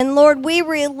And Lord, we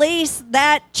release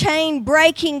that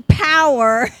chain-breaking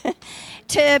power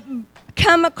to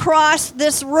come across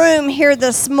this room here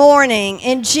this morning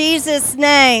in Jesus'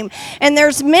 name. And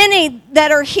there's many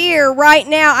that are here right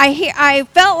now. I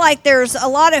felt like there's a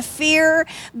lot of fear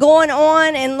going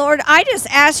on. And Lord, I just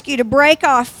ask you to break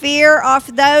off fear off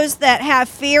those that have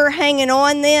fear hanging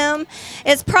on them.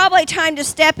 It's probably time to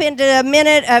step into a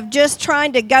minute of just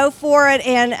trying to go for it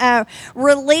and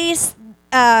release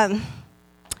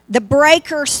the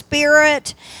breaker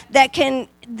spirit that can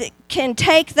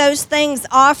take those things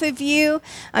off of you.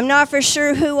 I'm not for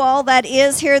sure who all that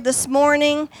is here this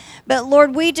morning, but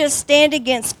Lord, we just stand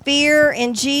against fear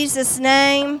in Jesus'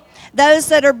 name. Those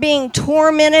that are being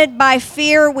tormented by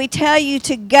fear, we tell you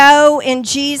to go in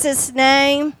Jesus'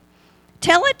 name.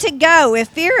 Tell it to go. If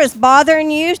fear is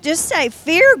bothering you, just say,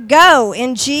 fear, go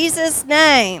in Jesus'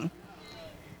 name.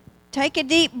 Take a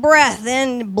deep breath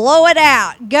and blow it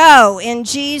out. Go in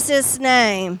Jesus'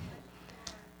 name.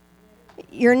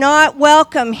 You're not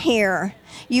welcome here.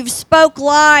 You've spoke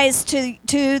lies to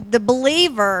the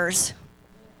believers.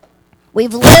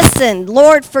 We've listened.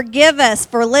 Lord, forgive us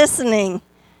for listening.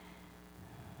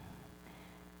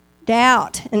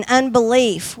 Doubt and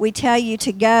unbelief, we tell you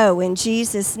to go in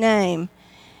Jesus' name.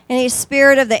 Any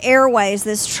spirit of the airways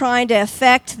that's trying to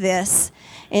affect this,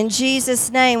 in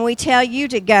Jesus' name, we tell you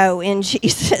to go in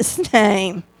Jesus'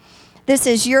 name. This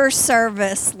is your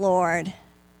service, Lord.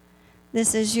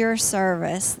 This is your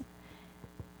service.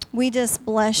 We just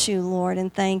bless you, Lord,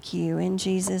 and thank you in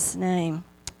Jesus' name.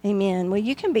 Amen. Well,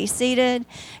 you can be seated.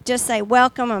 Just say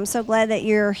welcome. I'm so glad that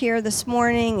you're here this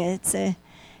morning. It's a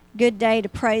good day to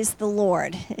praise the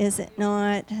Lord, is it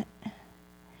not?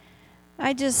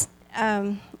 I just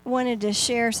wanted to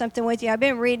share something with you. I've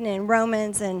been reading in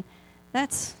Romans, and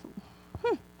that's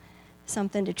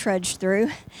something to trudge through.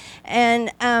 And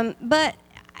but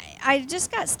I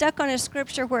just got stuck on a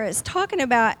scripture where it's talking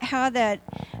about how that,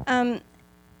 and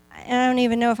I don't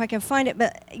even know if I can find it,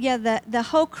 but yeah, the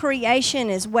whole creation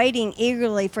is waiting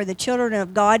eagerly for the children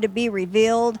of God to be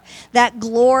revealed, that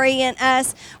glory in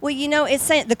us. Well, you know, it's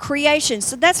saying the creation,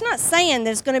 so that's not saying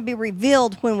that it's going to be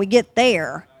revealed when we get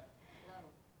there.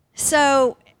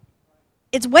 So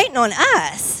it's waiting on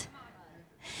us.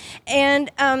 And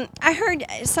I heard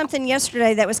something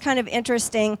yesterday that was kind of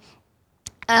interesting.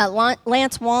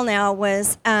 Lance Wallnau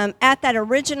was at that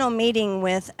original meeting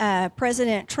with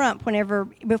President Trump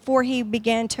before he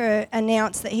began to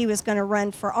announce that he was going to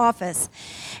run for office.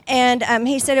 And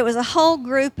he said it was a whole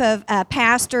group of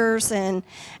pastors and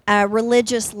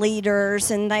religious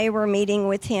leaders, and they were meeting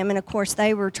with him. And, of course,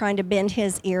 they were trying to bend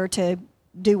his ear to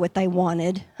do what they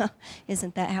wanted.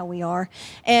 Isn't that how we are?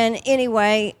 And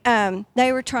anyway,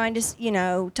 they were trying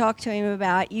to, talk to him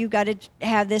about, you've got to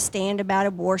have this stand about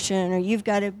abortion, or you've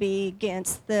got to be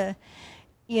against the,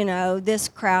 this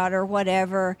crowd or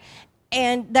whatever.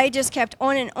 And they just kept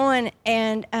on and on.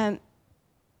 And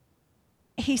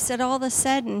he said all of a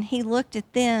sudden, he looked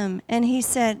at them and he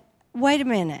said, wait a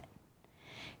minute.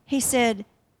 He said,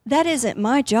 that isn't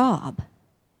my job.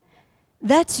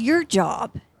 That's your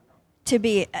job to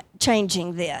be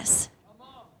changing this.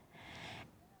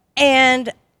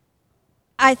 And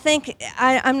I think,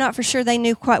 I'm not for sure they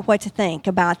knew quite what to think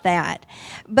about that.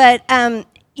 But,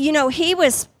 he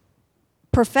was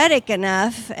prophetic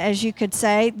enough, as you could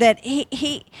say, that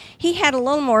he had a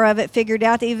little more of it figured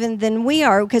out even than we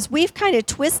are, because we've kind of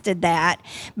twisted that.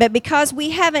 But because we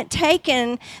haven't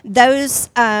taken those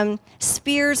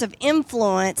spheres of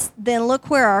influence, then look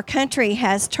where our country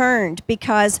has turned,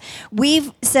 because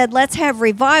we've said, let's have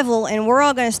revival, and we're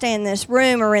all going to stay in this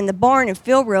room or in the barn and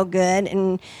feel real good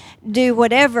and do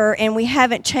whatever, and we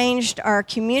haven't changed our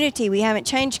community, we haven't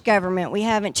changed government, we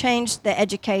haven't changed the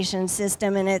education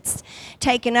system, and it's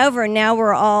taken over, and now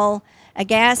we're all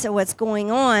aghast at what's going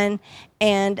on,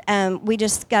 and we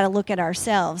just got to look at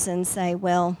ourselves and say,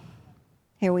 well,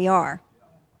 here we are.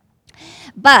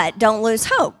 But don't lose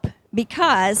hope,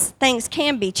 because things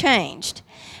can be changed.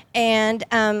 And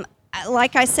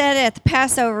like I said at the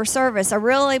Passover service, I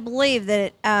really believe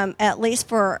that at least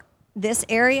for this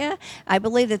area, I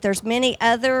believe that there's many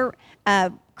other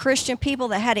Christian people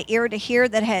that had an ear to hear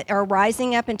that are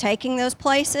rising up and taking those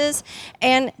places.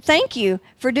 And thank you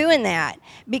for doing that,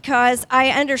 because I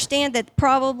understand that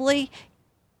probably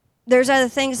there's other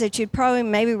things that you'd probably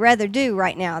maybe rather do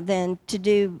right now than to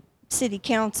do city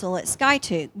council at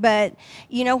Skytook. But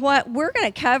you know what? We're going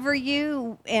to cover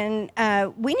you, and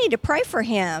we need to pray for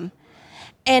him.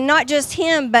 And not just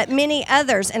him, but many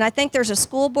others. And I think there's a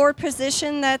school board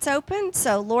position that's open.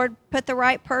 So, Lord, put the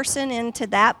right person into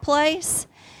that place.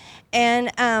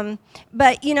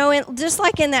 But just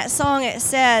like in that song, it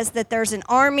says that there's an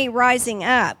army rising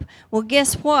up. Well,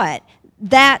 guess what?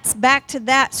 That's back to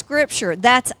that scripture.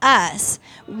 That's us.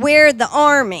 We're the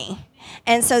army.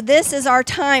 And so this is our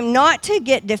time not to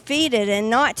get defeated and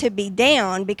not to be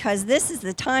down, because this is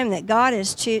the time that God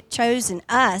has chosen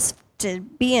us to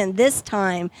be in, this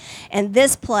time and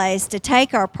this place, to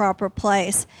take our proper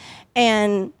place.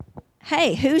 And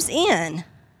hey, who's in?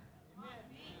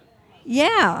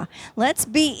 Yeah, let's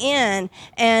be in.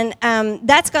 And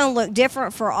that's going to look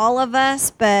different for all of us,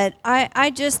 but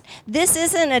this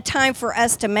isn't a time for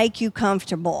us to make you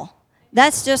comfortable.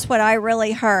 That's just what I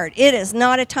really heard. It is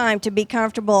not a time to be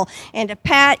comfortable and to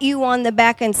pat you on the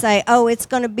back and say, oh, it's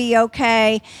going to be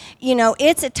okay.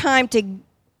 It's a time to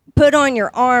put on your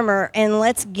armor and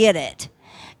let's get it.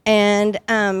 And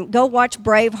go watch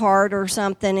Braveheart or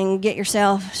something and get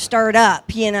yourself stirred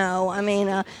up,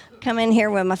 come in here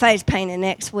with my face painted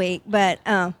next week. But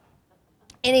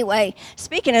anyway,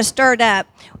 speaking of stirred up,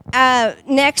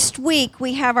 next week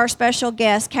we have our special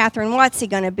guest, Catherine Watsey,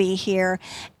 going to be here.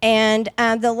 And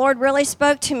the Lord really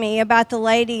spoke to me about the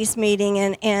ladies' meeting.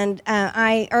 And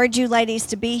I urge you ladies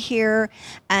to be here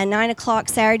 9 o'clock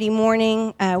Saturday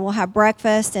morning. We'll have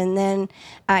breakfast, and then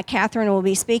Catherine will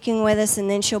be speaking with us, and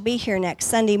then she'll be here next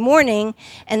Sunday morning.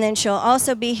 And then she'll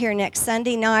also be here next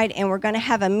Sunday night, and we're going to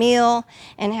have a meal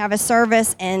and have a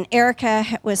service. And Erica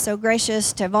was so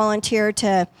gracious to volunteer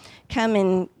to come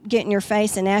and get in your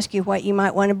face and ask you what you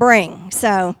might want to bring.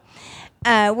 So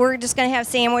we're just going to have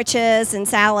sandwiches and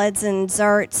salads and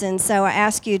desserts, and so I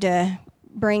ask you to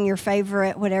bring your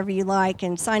favorite, whatever you like,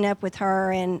 and sign up with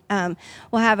her, and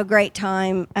we'll have a great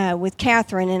time with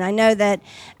Catherine. And I know that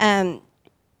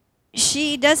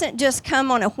she doesn't just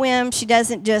come on a whim. She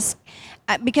doesn't just,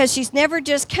 because she's never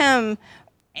just come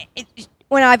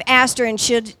when I've asked her, and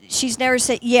she's never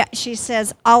said, yeah, she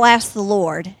says, I'll ask the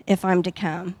Lord if I'm to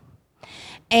come.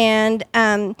 And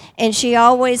she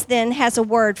always then has a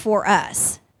word for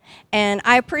us. And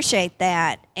I appreciate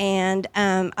that. And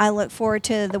I look forward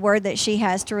to the word that she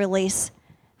has to release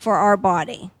for our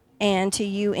body and to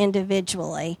you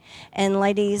individually. And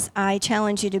ladies, I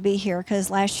challenge you to be here, because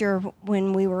last year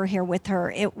when we were here with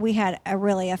her, we had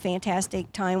a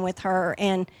fantastic time with her.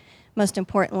 And most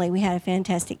importantly, we had a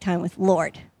fantastic time with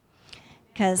Lord,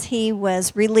 because he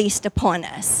was released upon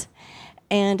us.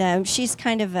 And she's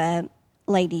kind of a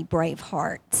Lady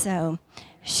Braveheart, so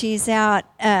she's out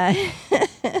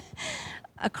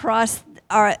across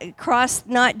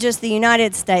not just the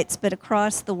United States, but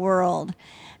across the world,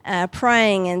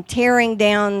 praying and tearing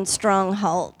down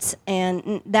strongholds.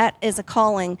 And that is a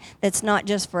calling that's not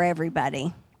just for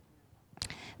everybody.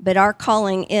 But our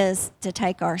calling is to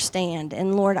take our stand.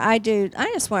 And Lord, I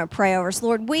just want to pray over us.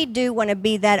 Lord, we do want to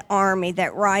be that army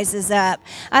that rises up.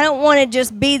 I don't want to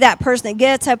just be that person that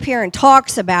gets up here and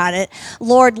talks about it.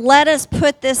 Lord, let us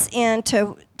put this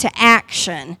into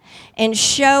action and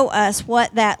show us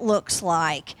what that looks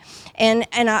like. And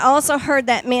I also heard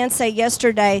that man say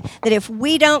yesterday that if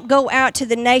we don't go out to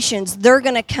the nations, they're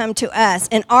going to come to us.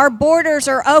 And our borders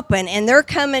are open, and they're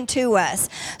coming to us.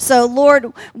 So,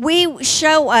 Lord,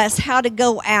 show us how to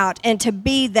go out and to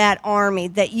be that army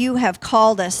that you have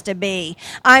called us to be.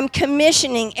 I'm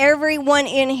commissioning everyone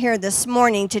in here this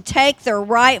morning to take their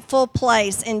rightful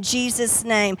place in Jesus'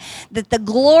 name, that the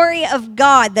glory of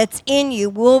God that's in you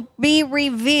will be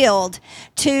revealed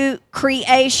to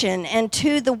creation and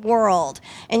to the world.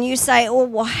 And you say, oh,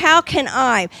 well, how can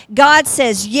I? God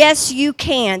says, yes, you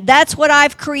can. That's what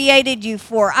I've created you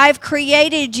for. I've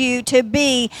created you to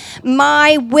be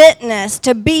my witness,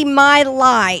 to be my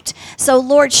light. So,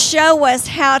 Lord, show us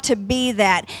how to be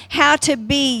that, how to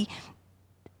be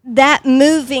that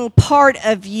moving part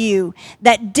of you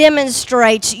that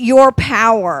demonstrates your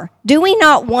power. Do we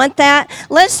not want that?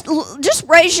 Let's just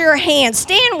raise your hand.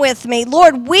 Stand with me.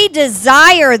 Lord, we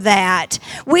desire that.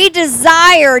 We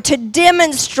desire to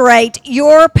demonstrate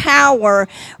your power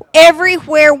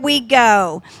everywhere we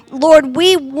go. Lord,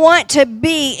 we want to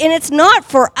be, and it's not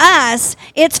for us,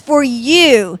 it's for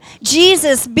you.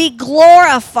 Jesus, be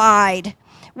glorified.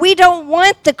 We don't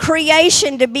want the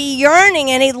creation to be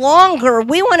yearning any longer.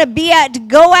 We want to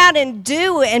go out and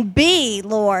do and be,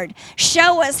 Lord.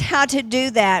 Show us how to do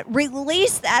that.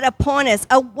 Release that upon us.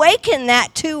 Awaken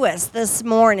that to us this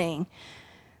morning.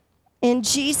 In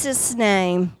Jesus'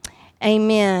 name,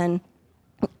 amen.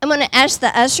 I'm going to ask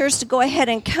the ushers to go ahead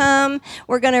and come.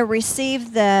 We're going to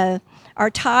receive our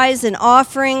tithes and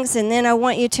offerings, and then I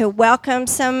want you to welcome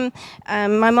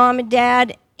my mom and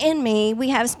dad and me. We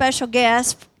have special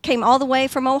guests, came all the way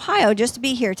from Ohio just to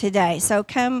be here today. So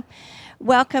come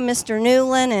welcome Mr.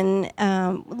 Newland.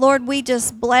 And Lord, we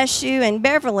just bless you. And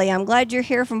Beverly, I'm glad you're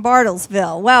here from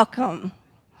Bartlesville. Welcome.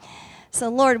 So,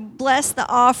 Lord, bless the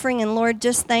offering. And, Lord,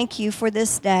 just thank you for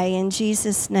this day. In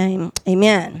Jesus' name,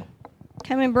 amen.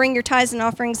 Come and bring your tithes and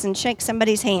offerings and shake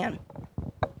somebody's hand.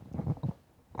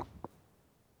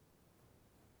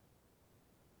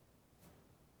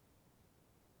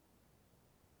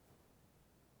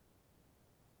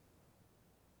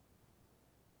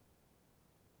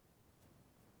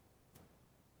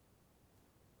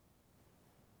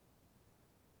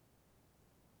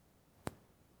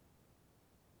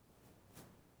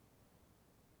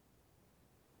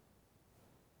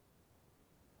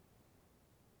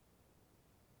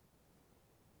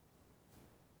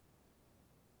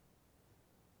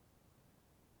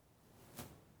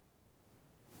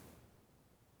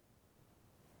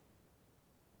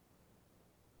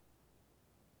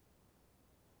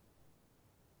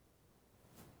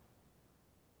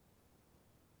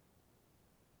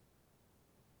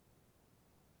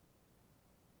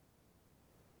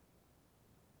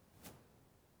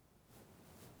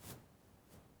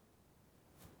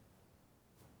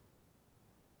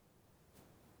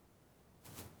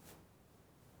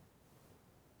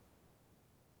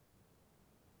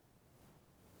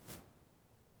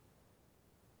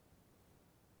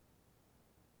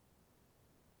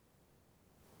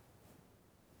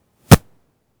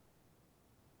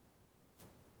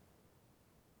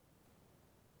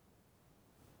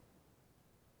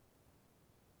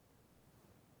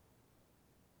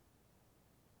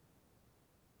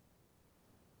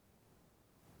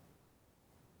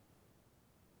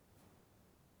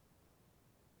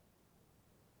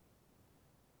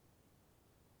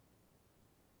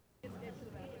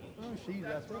 She's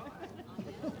right there.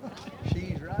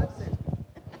 She's right there.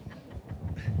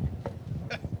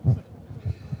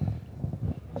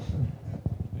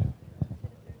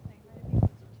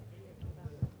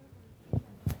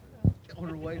 On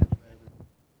her way to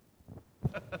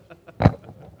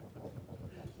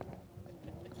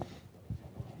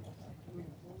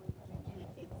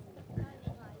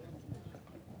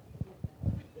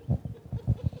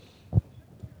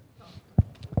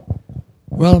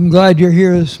Well, I'm glad you're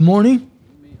here this morning.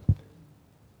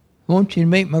 I want you to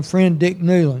meet my friend Dick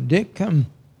Newland. Dick, come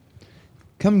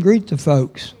greet the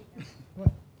folks.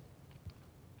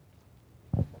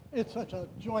 It's such a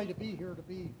joy to be here.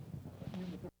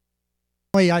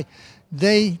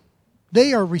 They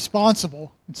are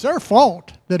responsible. It's their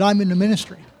fault that I'm in the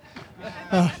ministry.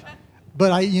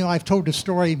 But I've told the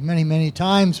story many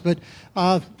times. But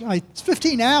it's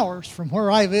 15 hours from where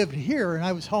I lived here, and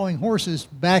I was hauling horses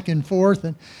back and forth.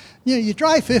 And you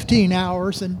drive 15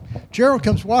 hours, and Jerald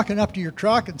comes walking up to your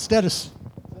truck instead of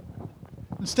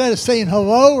saying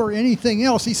hello or anything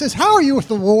else. He says, "How are you with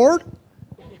the Lord?"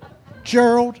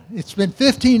 Jerald, it's been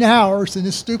 15 hours in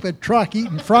this stupid truck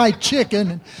eating fried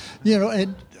chicken,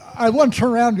 and I want to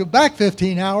turn around and go back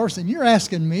 15 hours, and you're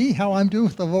asking me how I'm doing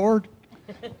with the Lord.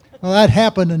 Well, that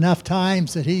happened enough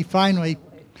times that he finally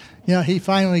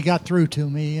got through to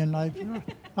me, and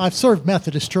I've served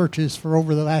Methodist churches for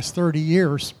over the last 30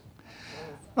 years.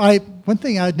 One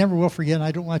thing I never will forget, and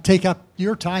I don't want to take up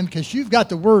your time because you've got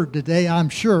the word today, I'm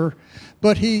sure,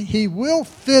 but he will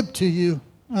fib to you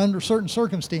under certain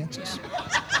circumstances.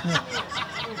 Yeah.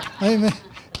 I mean,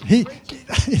 he's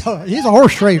a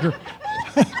horse trader.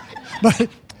 But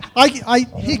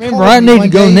he remember, I need to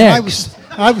go next.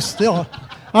 I was still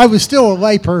a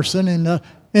layperson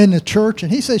in the church,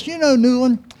 and he says,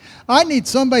 "Newland, I need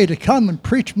somebody to come and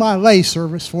preach my lay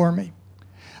service for me."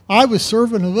 I was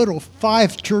serving a little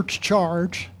 5-church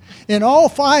charge. In all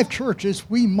 5 churches,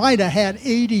 we might have had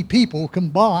 80 people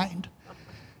combined.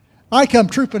 I come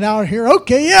trooping out here.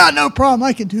 Okay, yeah, no problem.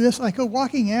 I can do this. I go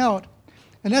walking out,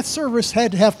 and that service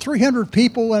had to have 300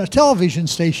 people and a television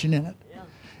station in it.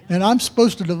 And I'm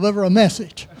supposed to deliver a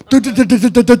message.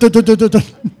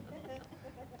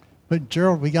 But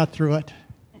Jerald, we got through it.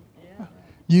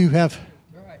 You have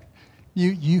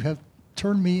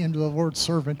turned me into the Lord's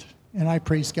servant, and I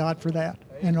praise God for that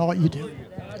and all you do.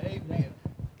 Amen.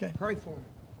 Okay. Pray for me.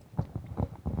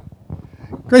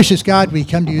 Gracious God, we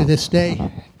come to you this day,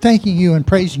 thanking you and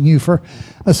praising you for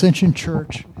Ascension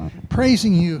Church,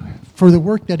 praising you for the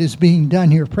work that is being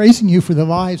done here, praising you for the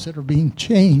lives that are being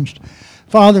changed.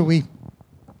 Father, we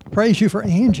praise you for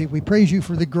Angie. We praise you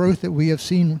for the growth that we have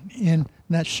seen in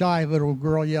that shy little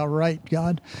girl. Yeah, right,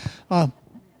 God.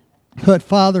 But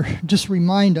Father, just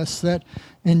remind us that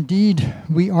indeed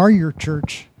we are your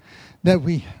church, that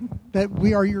we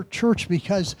are your church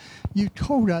because you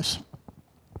told us,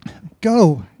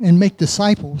 go and make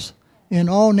disciples in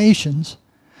all nations,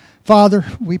 Father,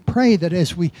 we pray that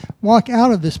as we walk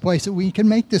out of this place that we can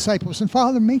make disciples. And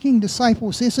Father, making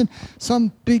disciples isn't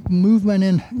some big movement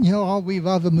in, oh, we've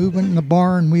of a movement in the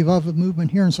barn, we've of a movement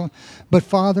here and so on. But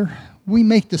Father, we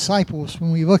make disciples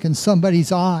when we look in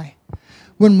somebody's eye,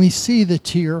 when we see the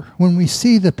tear, when we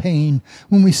see the pain,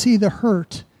 when we see the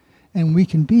hurt, and we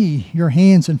can be your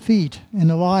hands and feet in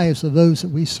the lives of those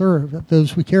that we serve, of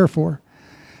those we care for.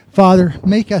 Father,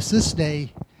 make us this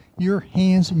day your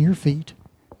hands and your feet.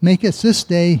 Make us this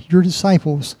day your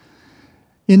disciples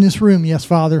in this room, yes,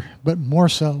 Father, but more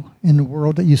so in the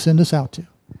world that you send us out to.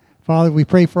 Father, we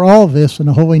pray for all of this in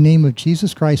the holy name of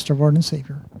Jesus Christ, our Lord and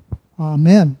Savior.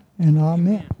 Amen and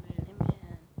amen.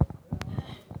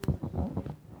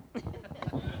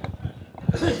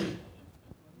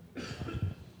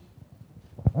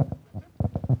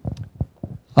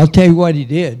 I'll tell you what he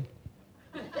did.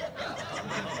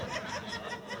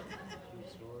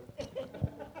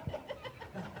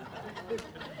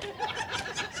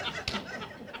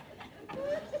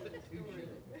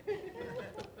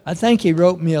 I think he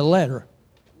wrote me a letter.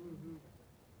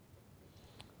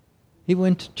 He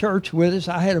went to church with us.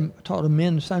 I taught a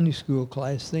men's Sunday school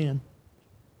class then.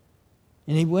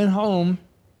 And he went home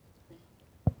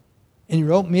and he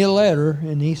wrote me a letter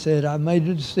and he said, I made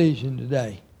a decision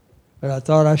today, but I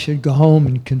thought I should go home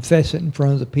and confess it in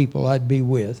front of the people I'd be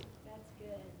with.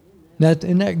 That's good.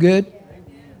 Isn't that good?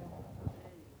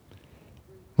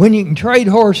 When you can trade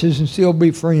horses and still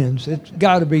be friends, it's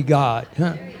got to be God.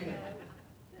 Huh?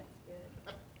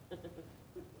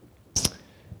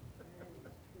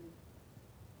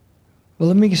 Well,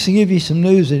 let me give you some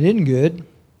news that isn't good.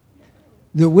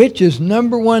 The witch's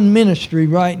number one ministry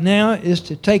right now is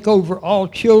to take over all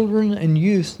children and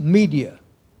youth media.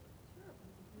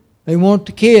 They want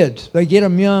the kids. They get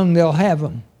them young, they'll have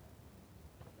them.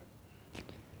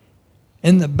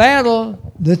 And the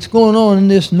battle that's going on in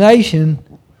this nation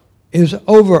is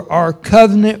over our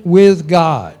covenant with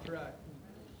God.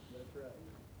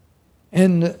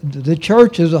 And the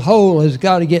church as a whole has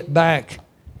got to get back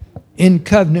in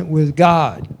covenant with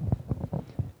God.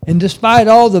 And despite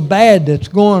all the bad that's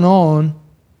going on,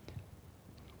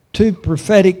 two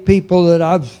prophetic people that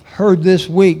I've heard this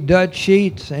week, Dutch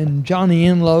Sheets and Johnny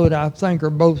Enload, I think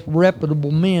are both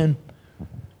reputable men,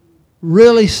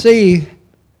 really see,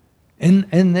 and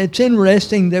it's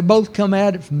interesting, they both come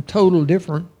at it from total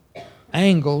different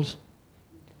angles.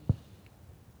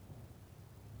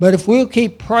 But if we'll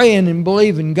keep praying and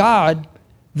believing God,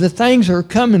 the things are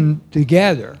coming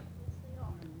together.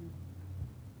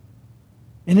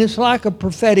 And it's like a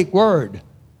prophetic word.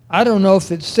 I don't know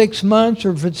if it's 6 months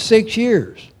or if it's 6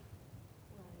 years.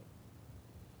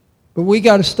 But we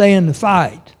got to stay in the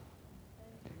fight.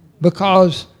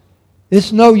 Because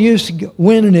it's no use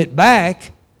winning it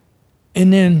back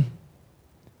and then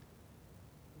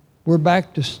we're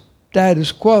back to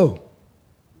status quo.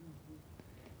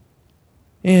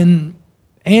 And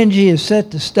Angie has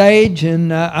set the stage,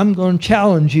 and I'm going to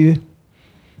challenge you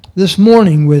this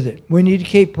morning with it. We need to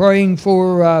keep praying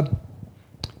for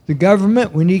the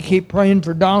government. We need to keep praying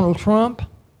for Donald Trump.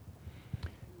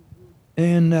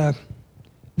 And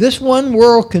this one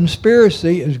world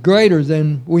conspiracy is greater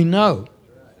than we know.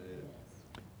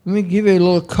 Let me give you a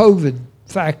little COVID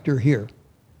factor here.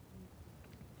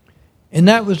 And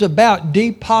that was about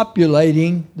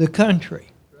depopulating the country.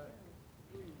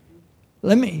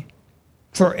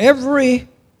 For every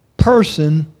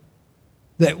person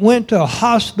that went to a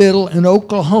hospital in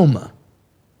Oklahoma,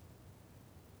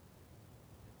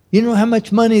 you know how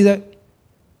much money that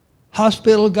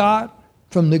hospital got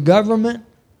from the government?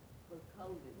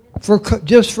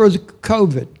 Just for the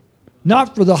COVID.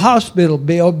 Not for the hospital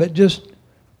bill, but just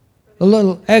a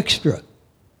little extra.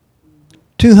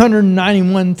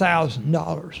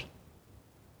 $291,000.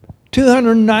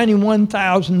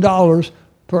 $291,000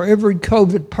 for every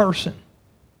COVID person.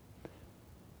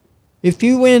 If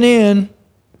you went in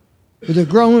with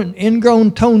a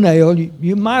ingrown toenail,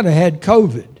 you might have had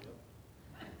COVID.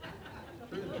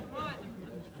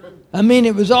 I mean,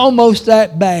 it was almost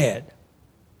that bad.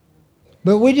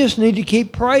 But we just need to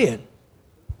keep praying.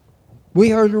 We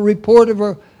heard a report of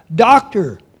a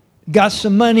doctor got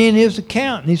some money in his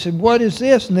account. And he said, what is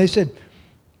this? And they said,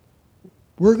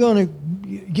 we're going to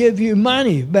give you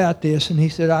money about this. And he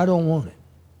said, I don't want it.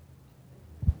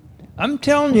 I'm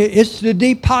telling you, it's to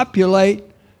depopulate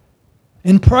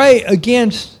and pray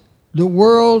against the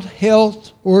World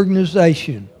Health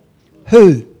Organization.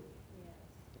 Who?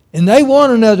 And they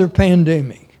want another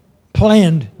pandemic.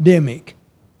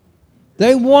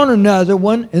 They want another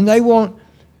one, and they want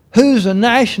WHO's a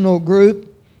national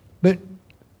group, but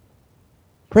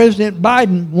President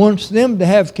Biden wants them to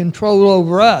have control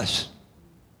over us.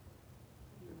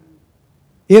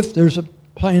 if there's a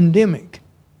pandemic.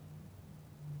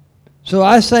 So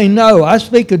I say no. I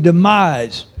speak of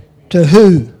demise to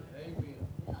who?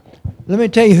 Let me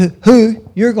tell you who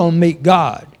you're going to meet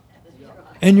God.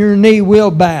 And your knee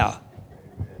will bow.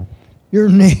 Your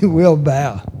knee will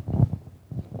bow.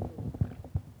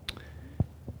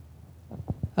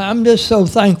 I'm just so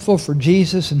thankful for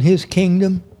Jesus and His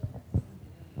kingdom.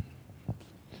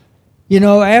 You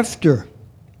know, after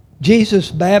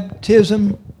Jesus'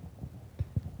 baptism,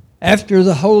 after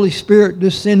the Holy Spirit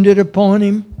descended upon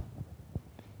Him,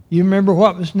 you remember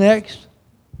what was next?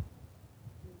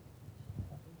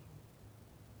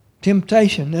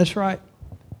 Temptation, that's right.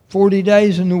 40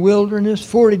 days in the wilderness,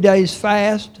 40 days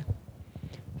fast,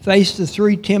 faced the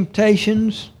 3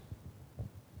 temptations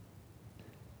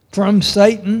from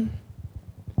Satan.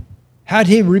 How'd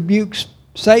He rebuke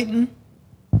Satan?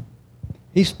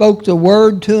 He spoke the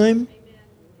word to him.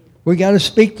 We got to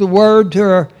speak the word to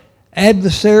our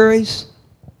adversaries.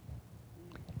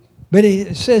 But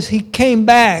it says He came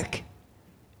back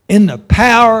in the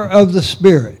power of the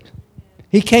Spirit.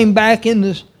 He came back in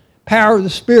the power of the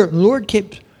Spirit. And the Lord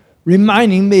keeps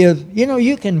reminding me of, you know,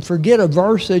 you can forget a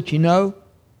verse that you know.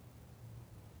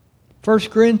 1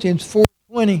 Corinthians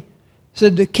 4:20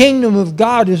 said, the kingdom of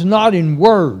God is not in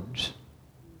words,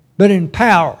 but in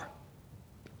power.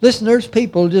 Listen, there's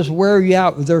people who just wear you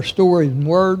out with their stories and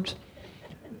words.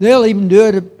 They'll even do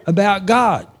it about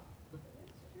God.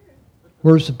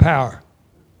 Where's the power?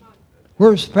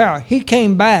 Where's the power? He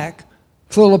came back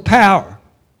full of power.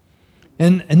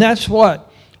 And that's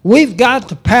what. We've got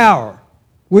the power.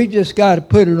 We just got to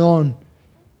put it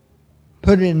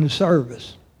into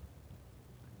service.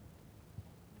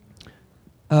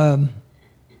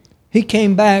 He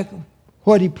came back,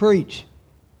 what He preached?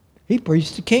 He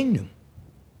preached the kingdom.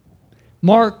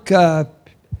 Mark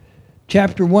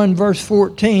chapter 1, verse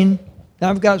 14.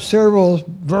 I've got several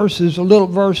verses, little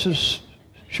verses,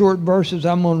 short verses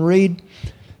I'm going to read.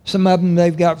 Some of them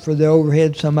they've got for the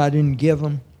overhead, some I didn't give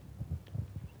them.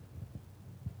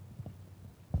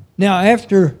 Now,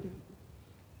 after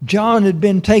John had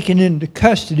been taken into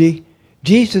custody,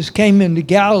 Jesus came into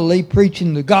Galilee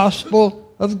preaching the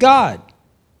gospel of God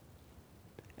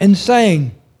and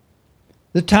saying,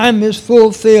 the time is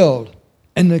fulfilled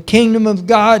and the kingdom of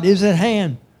God is at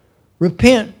hand.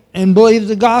 Repent and believe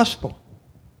the gospel.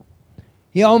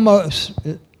 He almost,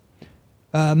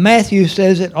 Matthew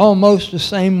says it almost the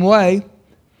same way.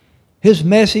 His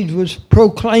message was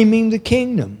proclaiming the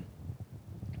kingdom.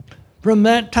 From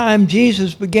that time,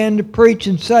 Jesus began to preach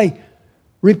and say,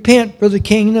 repent, for the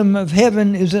kingdom of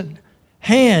heaven is at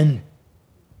hand.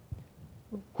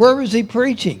 Where was He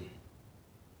preaching?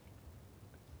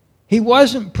 He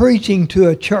wasn't preaching to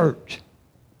a church.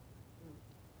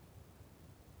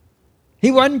 He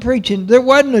wasn't preaching. There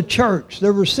wasn't a church.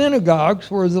 There were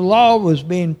synagogues where the law was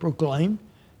being proclaimed.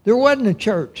 There wasn't a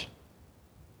church.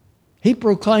 He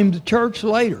proclaimed the church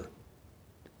later.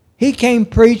 He came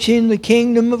preaching the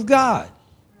kingdom of God.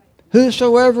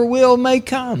 Whosoever will may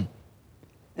come.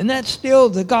 And that's still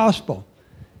the gospel.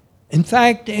 In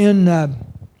fact, in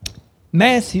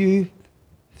Matthew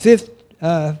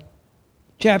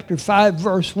chapter 5,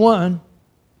 verse 1,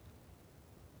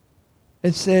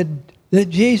 it said that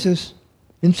Jesus,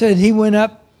 and said He went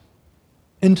up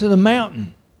into the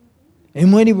mountain.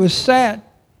 And when He sat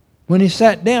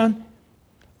down,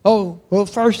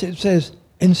 first it says,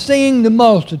 and seeing the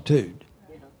multitude,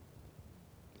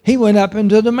 He went up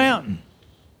into the mountain,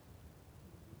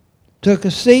 took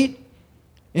a seat,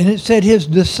 and it said His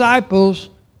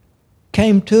disciples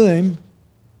came to Him.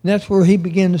 And that's where He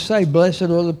began to say, blessed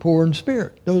are the poor in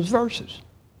spirit, those verses.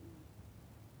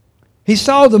 He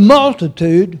saw the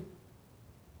multitude,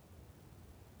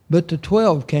 but the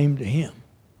 12 came to Him.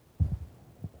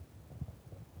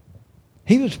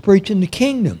 He was preaching the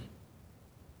kingdom.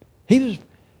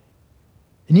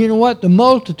 And you know what? The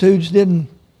multitudes didn't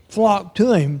flock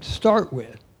to Him to start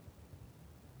with.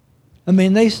 I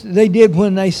mean, they did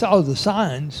when they saw the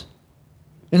signs.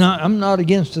 And I'm not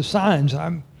against the signs.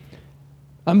 I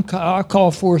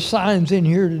call for signs in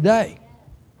here today.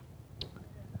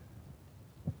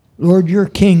 Lord, your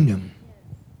kingdom.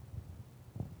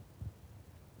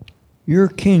 Your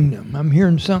kingdom. I'm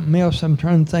hearing something else. I'm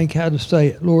trying to think how to say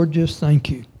it. Lord, just thank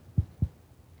you.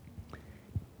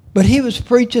 But He was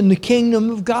preaching the kingdom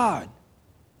of God.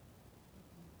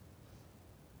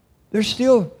 There's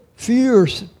still fewer,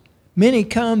 many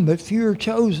come, but few are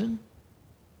chosen.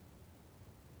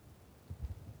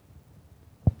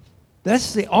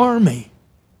 That's the army.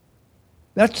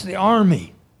 That's the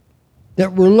army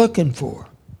that we're looking for.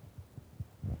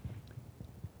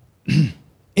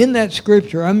 In that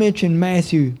scripture, I mentioned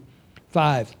Matthew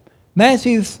 5.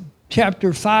 Matthew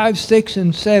chapter 5, 6,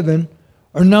 and 7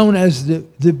 are known as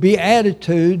the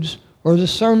Beatitudes or the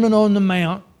Sermon on the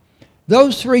Mount.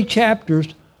 Those 3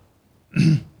 chapters,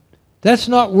 that's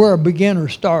not where a beginner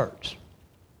starts.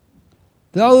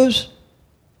 Those,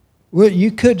 well,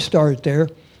 you could start there,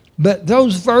 but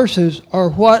those verses are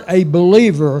what a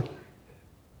believer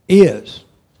is.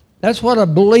 That's what a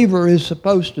believer is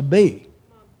supposed to be.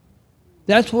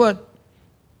 That's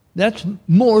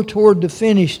more toward the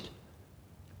finished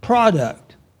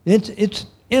product. It's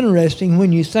interesting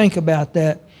when you think about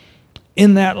that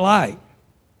in that light.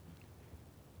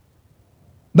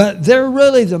 But they're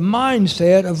really the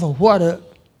mindset of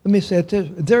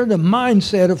they're the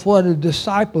mindset of what a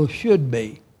disciple should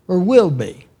be or will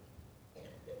be.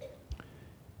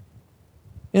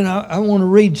 And I want to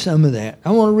read some of that.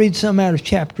 I want to read some out of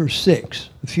chapter 6,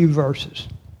 a few verses.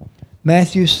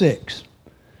 Matthew 6,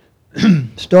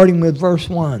 starting with verse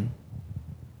 1.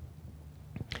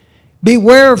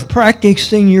 Beware of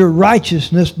practicing your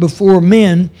righteousness before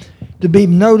men to be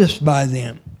noticed by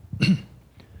them.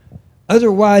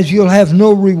 Otherwise, you'll have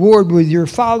no reward with your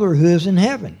Father who is in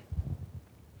heaven.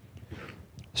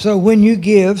 So when you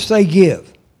give, say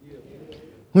give.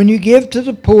 When you give to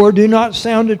the poor, do not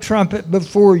sound a trumpet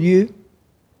before you. In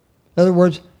other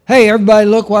words, hey, everybody,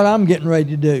 look what I'm getting ready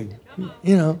to do.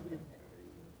 You know.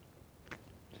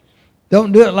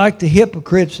 Don't do it like the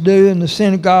hypocrites do in the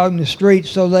synagogue and the streets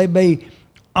so they be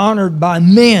honored by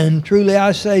men. Truly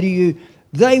I say to you,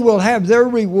 they will have their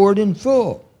reward in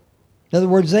full. In other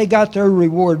words, they got their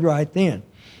reward right then.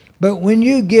 But when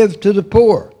you give to the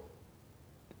poor,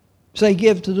 say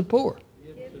give to the poor.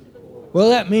 Well,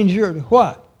 that means you're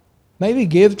what? Maybe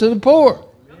give to the poor.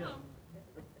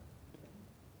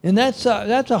 And that's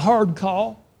a hard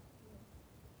call.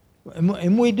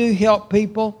 And we do help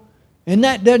people. And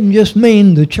that doesn't just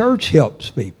mean the church helps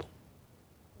people.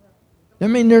 I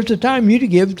mean, there's a time you to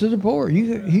give to the poor.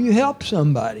 You help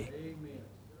somebody.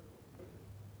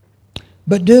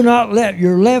 But do not let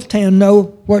your left hand know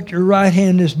what your right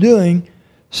hand is doing,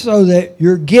 so that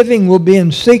your giving will be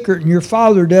in secret, and your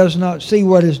Father does not see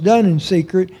what is done in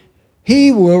secret.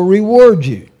 He will reward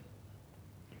you.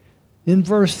 Then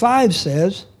verse 5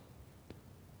 says,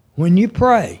 when you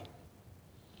pray.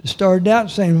 It started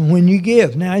out saying when you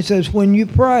give. Now he says when you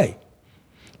pray.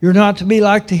 You're not to be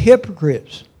like the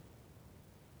hypocrites.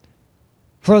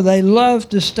 For they love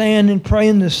to stand and pray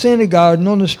in the synagogue and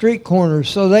on the street corners,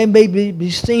 so they may be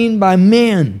seen by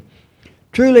men.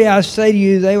 Truly I say to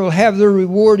you, they will have their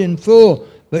reward in full.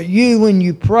 But you, when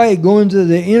you pray, go into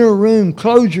the inner room,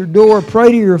 close your door,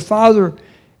 pray to your Father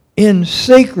in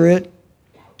secret,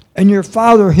 and your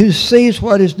Father who sees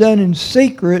what is done in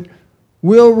secret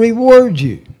will reward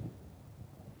you.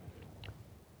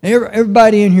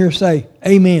 Everybody in here say,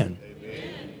 amen.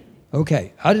 Amen.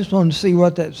 Okay, I just wanted to see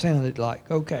what that sounded like.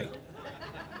 Okay.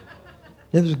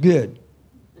 It was good.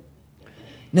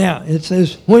 Now, it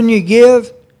says, when you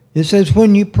give, it says,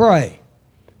 when you pray.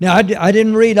 Now, I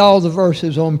didn't read all the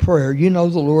verses on prayer. You know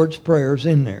the Lord's Prayer's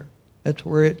in there. That's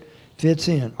where it fits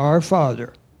in. Our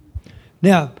Father.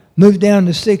 Now, move down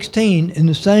to 16 in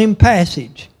the same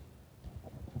passage.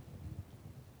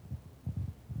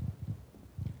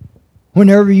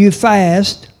 Whenever you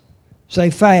fast, say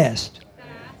fast.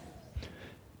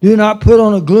 Do not put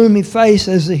on a gloomy face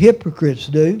as the hypocrites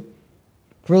do,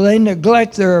 for they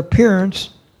neglect their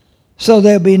appearance, so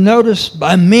they'll be noticed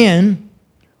by men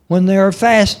when they are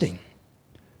fasting.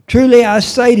 Truly I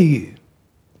say to you,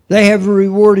 they have a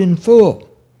reward in full.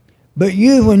 But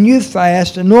you, when you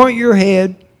fast, anoint your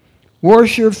head,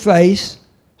 wash your face,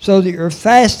 so that your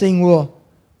fasting will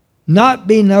not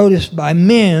be noticed by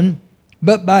men,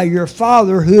 but by your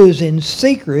Father who is in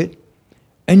secret,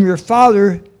 and your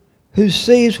Father who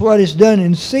sees what is done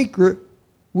in secret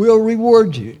will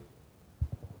reward you.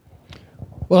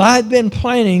 Well, I've been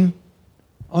planning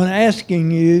on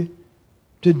asking you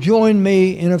to join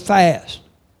me in a fast.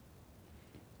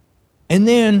 And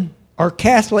then our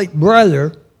Catholic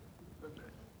brother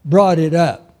brought it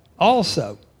up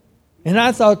also. And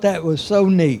I thought that was so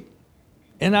neat.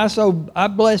 And I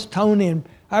bless Tony, and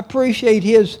I appreciate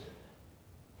his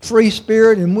free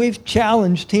spirit, and we've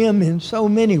challenged him in so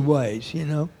many ways, you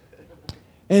know.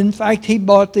 In fact, he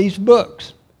bought these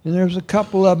books, and there's a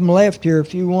couple of them left here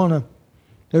if you want to.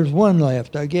 There's one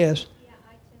left, I guess.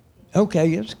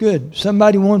 Okay, it's good.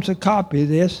 Somebody wants a copy of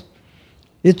this.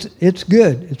 It's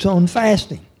good. It's on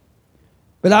fasting.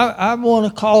 But I want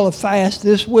to call a fast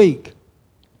this week,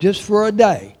 just for a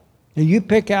day. Now, you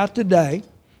pick out the day,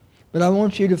 but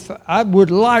I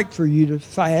would like for you to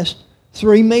fast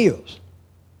 3 meals.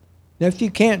 Now, if you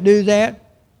can't do that,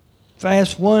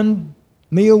 fast one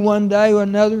meal one day or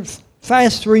another.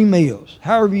 Fast 3 meals,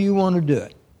 however you want to do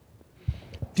it.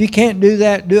 If you can't do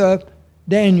that, do a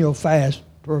Daniel fast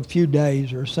for a few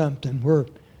days or something where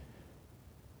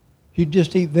you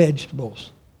just eat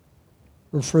vegetables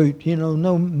or fruit.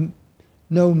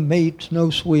 No meats, no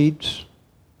sweets,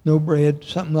 no bread,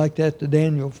 something like that, the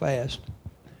Daniel fast.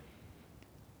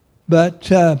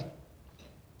 But I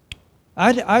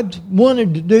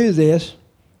wanted to do this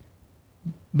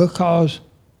because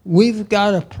we've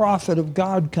got a prophet of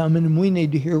God coming, and we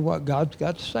need to hear what God's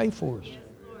got to say for us.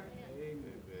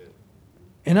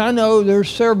 And I know there's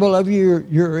several of you,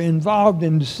 you're involved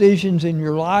in decisions in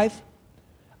your life.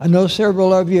 I know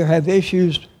several of you have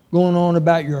issues going on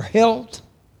about your health.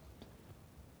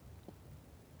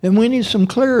 And we need some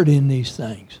clarity in these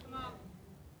things.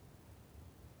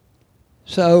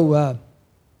 So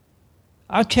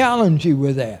I challenge you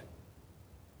with that.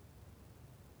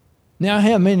 Now,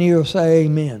 how many of you will say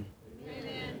amen?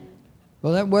 Amen?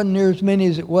 Well, that wasn't near as many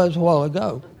as it was a while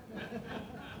ago.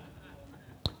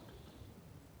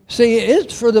 See,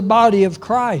 it's for the body of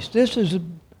Christ. There's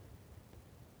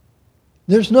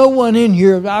no one in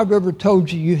here that I've ever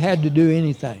told you had to do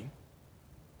anything.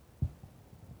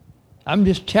 I'm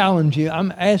just challenging you.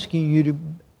 I'm asking you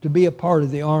to be a part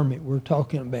of the army we're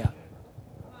talking about.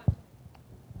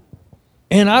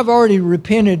 And I've already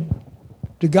repented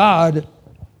to God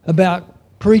about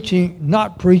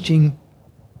not preaching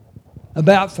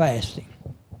about fasting,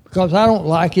 because I don't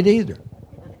like it either.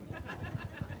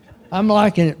 I'm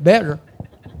liking it better.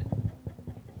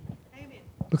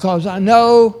 Because I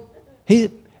know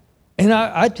and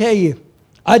I tell you,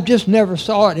 I just never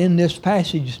saw it in this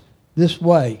passage this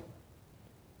way.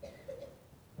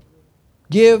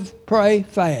 Give, pray,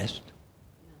 fast.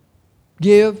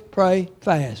 Give, pray,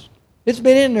 fast. It's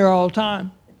been in there all the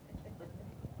time.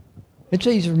 It's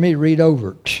easy for me to read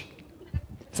over.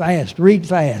 Fast, read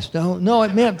fast. No,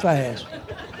 it meant fast.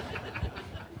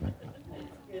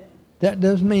 That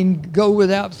doesn't mean go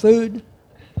without food.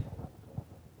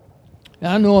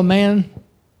 I know a man,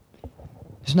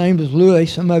 his name is Louis.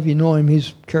 Some of you know him.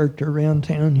 He's a character around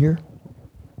town here.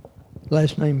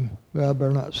 Last name, well, I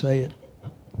better not say it.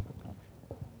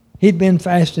 He'd been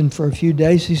fasting for a few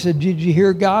days. He said, "Did you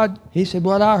hear God?" He said,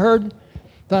 "What I heard,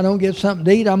 if I don't get something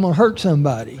to eat, I'm going to hurt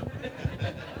somebody."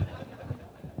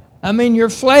 I mean, your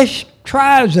flesh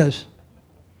tries us.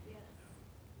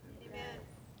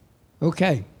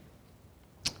 Okay.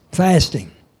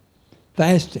 Fasting.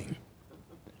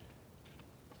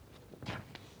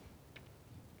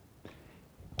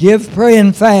 Give, pray,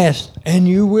 and fast, and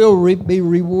you will be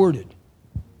rewarded.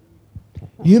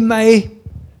 You may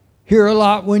hear a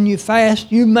lot when you fast.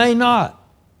 You may not.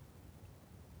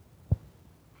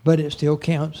 But it still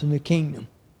counts in the kingdom.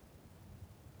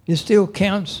 It still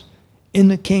counts in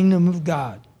the kingdom of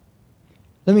God.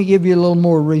 Let me give you a little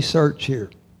more research here.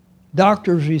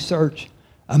 Doctors research.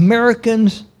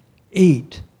 Americans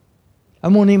eat. I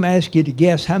won't even ask you to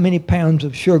guess how many pounds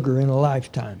of sugar in a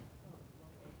lifetime.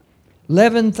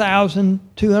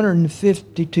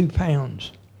 11,252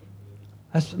 pounds.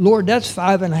 Lord, that's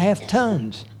 5.5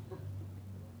 tons.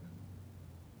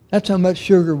 That's how much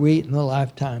sugar we eat in a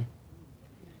lifetime.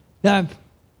 Now,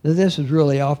 this is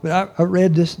really off, but I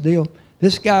read this deal.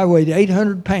 This guy weighed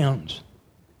 800 pounds.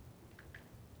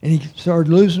 And he started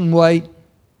losing weight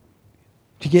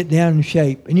to get down in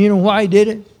shape. And you know why he did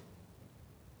it?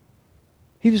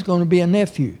 He was going to be a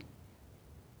nephew.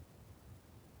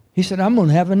 He said, "I'm going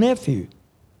to have a nephew.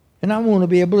 And I want to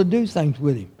be able to do things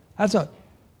with him." I thought,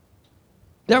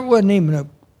 that wasn't even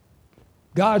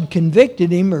God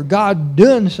convicted him or God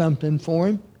doing something for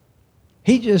him.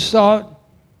 He just thought,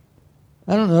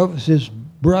 I don't know if it was his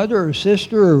brother or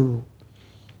sister or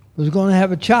was going to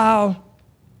have a child.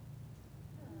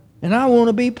 And I want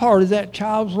to be part of that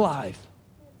child's life.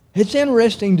 It's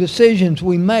interesting decisions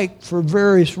we make for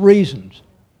various reasons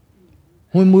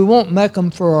when we won't make them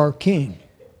for our King.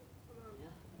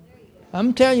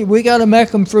 I'm telling you, we got to make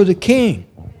them for the King.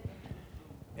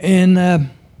 And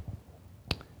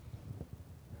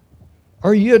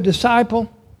are you a disciple?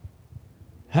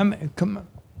 Come on.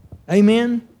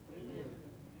 Amen?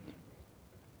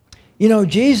 You know,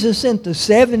 Jesus sent the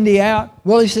 70 out.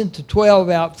 Well, he sent the 12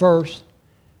 out first.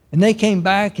 And they came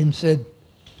back and said,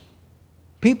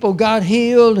 people got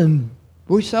healed and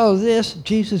we saw this.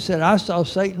 Jesus said, "I saw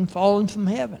Satan falling from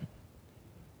heaven."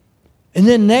 And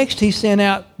then next he sent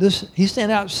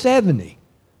out 70.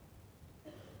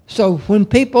 So when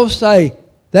people say,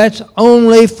 "That's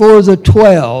only for the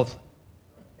 12,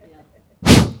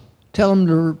 tell them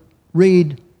to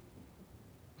read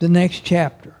the next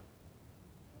chapter.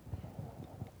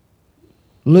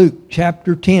 Luke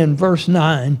chapter 10, verse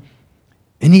 9.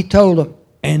 And he told them,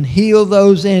 and heal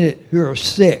those in it who are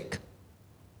sick.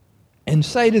 And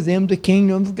say to them, the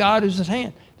kingdom of God is at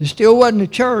hand. There still wasn't a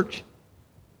church.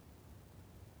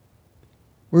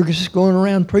 We're just going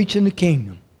around preaching the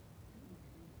kingdom.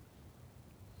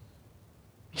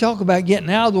 Talk about getting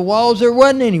out of the walls. There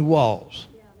wasn't any walls.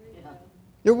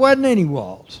 There wasn't any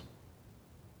walls.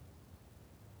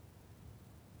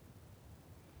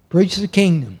 Preach the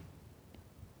kingdom.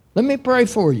 Let me pray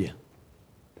for you.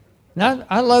 Now,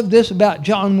 I love this about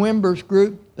John Wimber's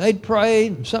group. They'd pray,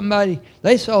 and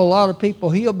they saw a lot of people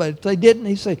healed, but if they didn't,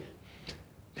 he'd say,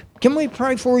 can we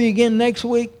pray for you again next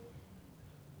week?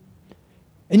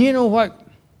 And you know what?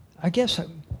 I guess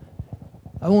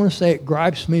I want to say it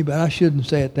gripes me, but I shouldn't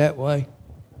say it that way.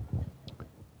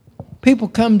 People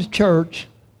come to church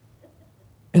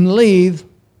and leave,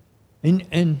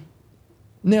 and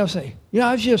they'll say,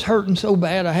 I was just hurting so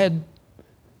bad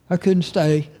I couldn't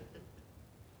stay.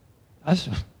 I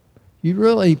said, you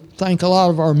really think a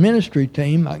lot of our ministry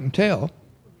team, I can tell.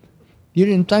 You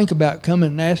didn't think about coming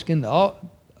and asking the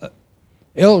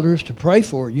elders to pray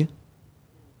for you.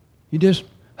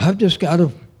 I've just got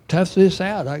to tough this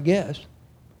out, I guess.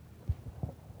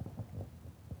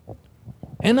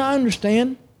 And I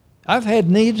understand. I've had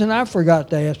needs and I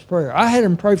forgot to ask prayer. I had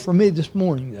them pray for me this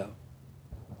morning, though.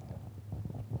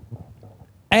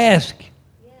 Ask.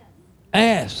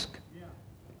 Ask.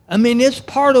 I mean, it's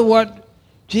part of what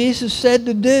Jesus said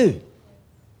to do.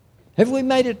 Have we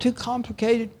made it too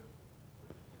complicated?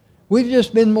 We've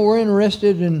just been more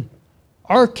interested in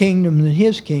our kingdom than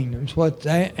his kingdom is what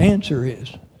the answer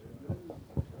is.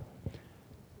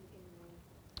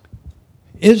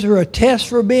 Is there a test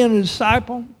for being a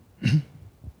disciple?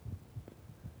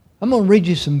 I'm going to read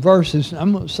you some verses.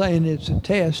 I'm not saying it's a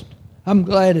test. I'm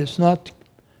glad it's not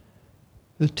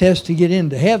the test to get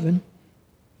into heaven.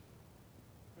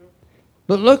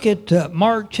 But look at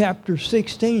Mark chapter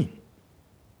 16.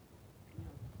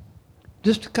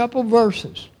 Just a couple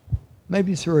verses.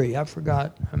 Maybe 3. I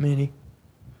forgot how many.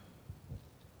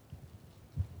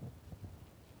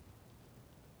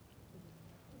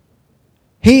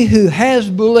 He who has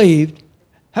believed.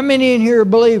 How many in here are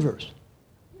believers?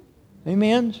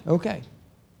 Amen? Okay.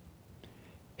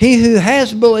 He who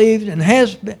has believed and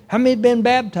has been, how many have been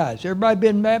baptized? Everybody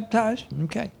been baptized?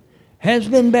 Okay. Has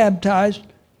been baptized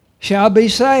shall be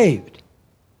saved.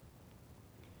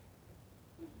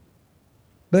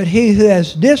 But he who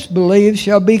has disbelieved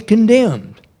shall be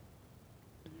condemned.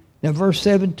 Now verse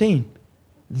 17.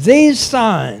 These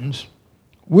signs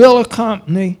will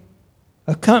accompany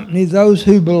those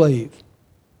who believe.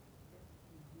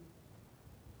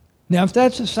 Now if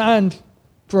that's a sign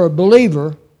for a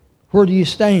believer, where do you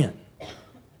stand?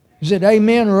 Is it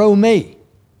amen or oh me?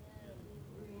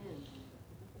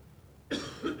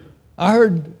 I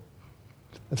heard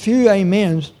a few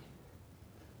amens.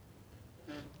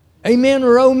 Amen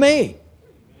or oh me?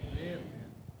 Amen.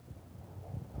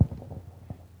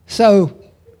 So,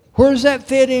 where does that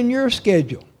fit in your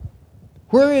schedule?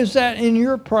 Where is that in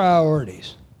your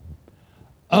priorities?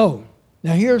 Oh,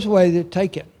 now here's the way to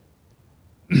take it.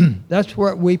 That's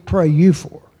what we pray you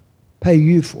for, pay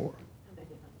you for.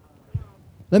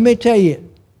 Let me tell you,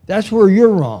 that's where you're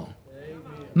wrong.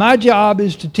 My job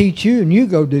is to teach you and you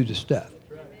go do the stuff.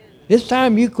 It's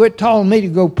time you quit telling me to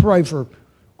go pray for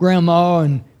Grandma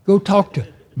and go talk to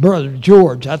Brother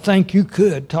George. I think you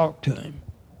could talk to him.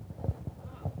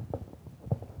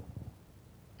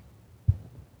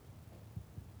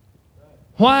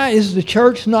 Why is the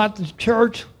church not the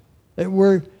church that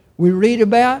we read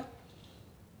about?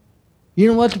 You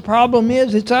know what the problem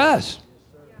is? It's us.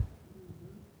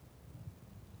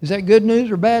 Is that good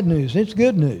news or bad news? It's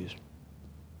good news.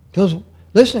 Because,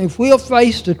 listen, if we'll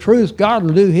face the truth, God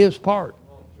will do his part.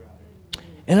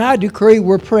 And I decree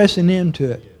we're pressing into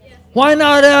it. Why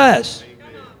not us?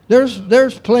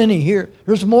 There's plenty here.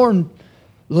 There's more than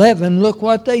 11. Look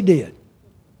what they did.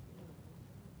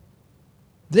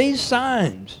 These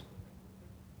signs.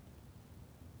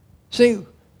 See,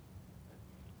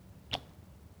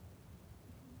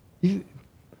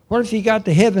 what if you got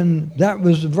to heaven? That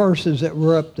was the verses that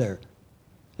were up there.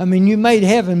 I mean, you made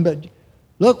heaven, but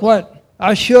look what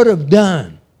I should have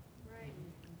done.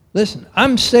 Listen,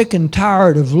 I'm sick and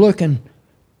tired of letting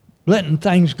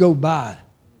things go by.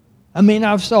 I mean,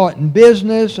 I've saw it in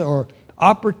business or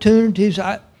opportunities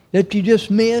that you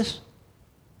just miss.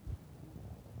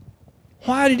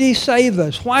 Why did he save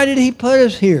us? Why did he put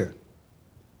us here?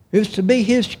 It was to be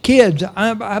his kids.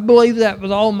 I believe that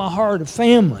with all my heart, a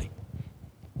family.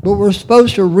 But we're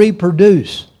supposed to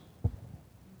reproduce.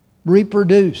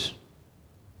 Reproduce.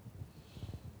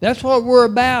 That's what we're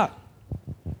about.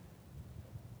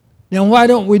 Now, why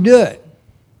don't we do it?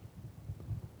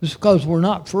 It's because we're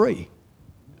not free.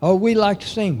 Oh, we like to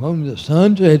sing, when the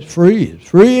Son sets free, it's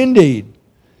free indeed.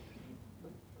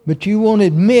 But you won't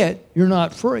admit you're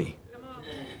not free.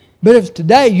 But if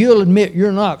today you'll admit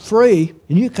you're not free,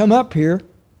 and you come up here,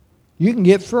 you can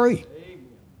get free.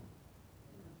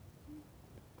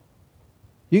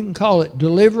 You can call it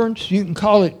deliverance. You can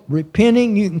call it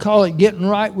repenting. You can call it getting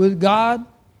right with God.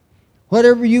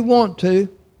 Whatever you want to.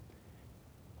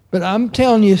 But I'm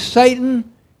telling you,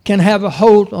 Satan can have a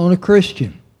hold on a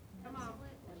Christian.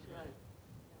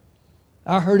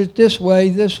 I heard it this way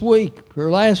this week,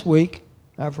 or last week.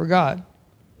 I forgot.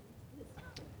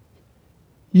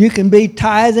 You can be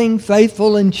tithing,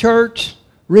 faithful in church,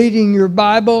 reading your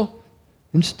Bible,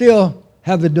 and still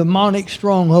have a demonic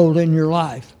stronghold in your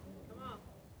life.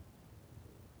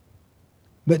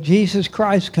 But Jesus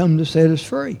Christ come to set us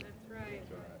free.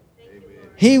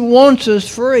 He wants us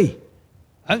free.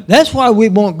 That's why we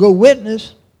won't go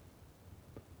witness.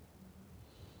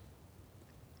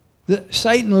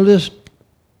 Satan will just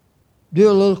do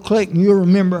a little click and you'll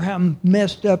remember how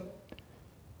messed up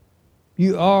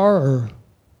you are, or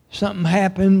something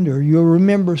happened, or you'll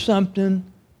remember something.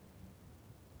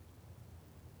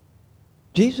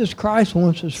 Jesus Christ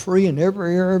wants us free in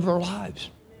every area of our lives.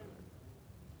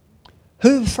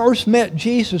 Who first met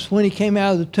Jesus when he came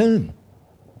out of the tomb?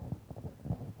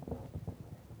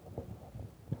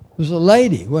 It was a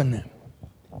lady, wasn't it?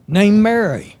 Named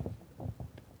Mary.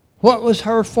 What was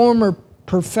her former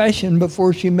profession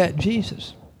before she met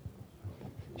Jesus?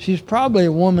 She's probably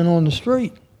a woman on the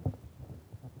street,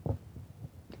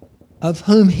 of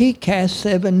whom he cast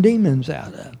 7 demons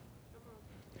out of.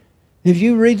 If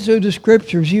you read through the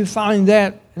scriptures, you find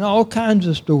that in all kinds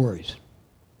of stories.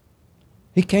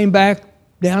 He came back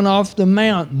down off the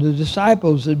mountain. The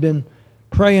disciples had been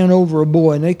praying over a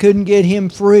boy, and they couldn't get him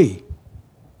free.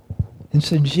 And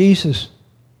so Jesus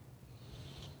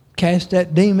cast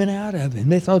that demon out of him.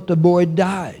 They thought the boy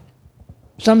died.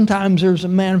 Sometimes there's a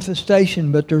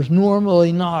manifestation, but there's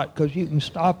normally not, because you can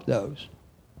stop those.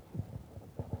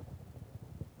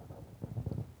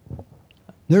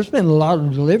 There's been a lot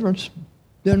of deliverance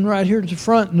done right here at the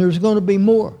front, and there's going to be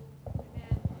more.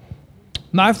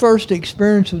 My first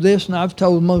experience with this, and I've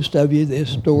told most of you this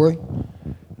story,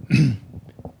 in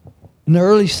the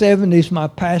early 70s, my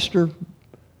pastor,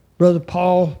 Brother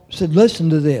Paul, said, listen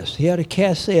to this. He had a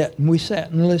cassette, and we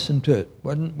sat and listened to it.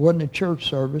 Wasn't a church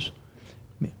service.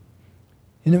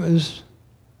 And it was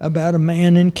about a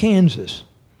man in Kansas.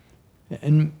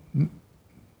 And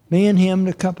me and him and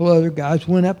a couple other guys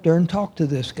went up there and talked to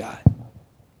this guy.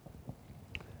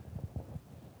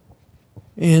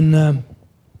 And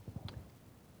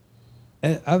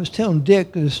I was telling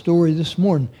Dick the story this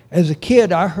morning. As a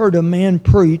kid, I heard a man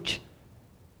preach.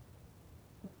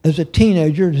 As a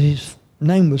teenager, his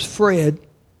name was Fred.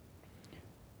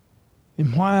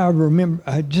 And why I remember,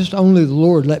 only the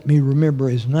Lord let me remember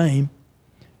his name.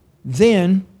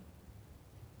 Then,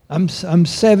 I'm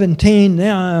 17,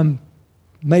 now I'm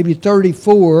maybe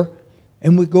 34,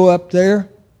 and we go up there,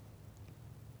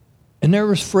 and there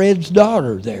was Fred's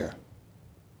daughter there.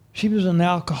 She was an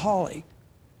alcoholic.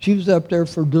 She was up there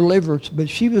for deliverance, but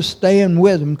she was staying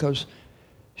with him because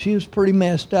she was pretty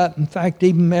messed up. In fact,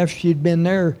 even after she'd been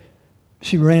there,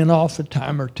 she ran off a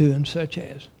time or two and such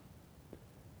as.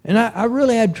 And I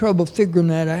really had trouble figuring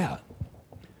that out.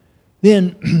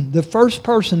 Then the first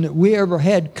person that we ever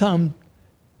had come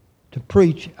to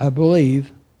preach, I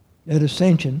believe, at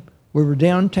Ascension, we were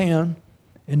downtown,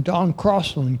 and Don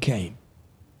Crossland came.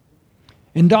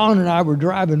 And Don and I were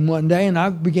driving one day, and I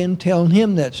began telling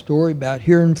him that story about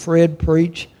hearing Fred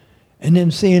preach and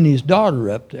then seeing his daughter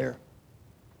up there.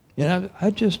 And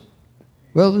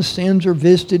the sins are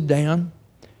visited down.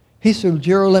 He said, well,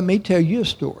 Jerald, let me tell you a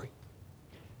story.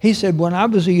 He said, when I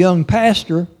was a young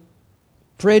pastor,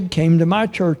 Fred came to my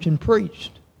church and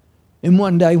preached. And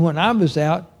one day when I was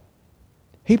out,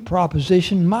 he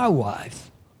propositioned my wife.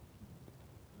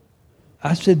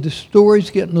 I said, the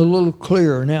story's getting a little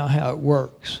clearer now how it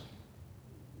works.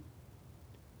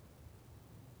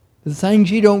 The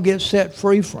things you don't get set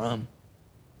free from.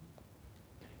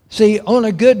 See, on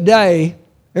a good day,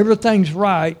 everything's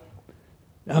right.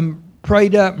 I'm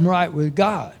prayed up and right with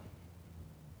God.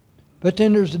 But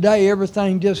then there's a day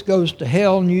everything just goes to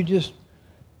hell, and you're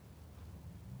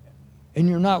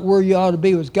not where you ought to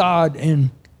be with God, and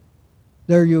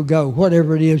there you'll go.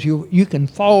 Whatever it is, you can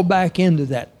fall back into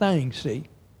that thing, see.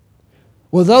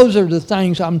 Well, those are the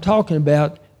things I'm talking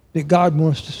about that God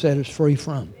wants to set us free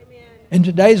from. Amen. And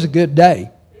today's a good day.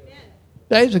 Amen.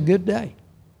 Today's a good day.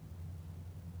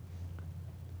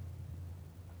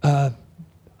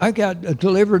 I got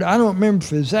delivered. I don't remember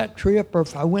if it was that trip or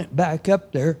if I went back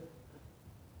up there.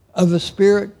 of a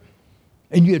spirit,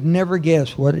 and you'd never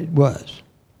guess what it was.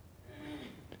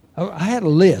 I had a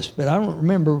list, but I don't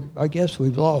remember. I guess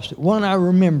we've lost it. One I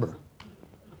remember,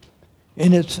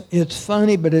 and it's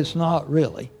funny, but it's not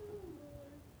really,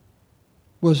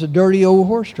 was a dirty old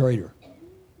horse trader.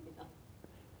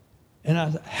 And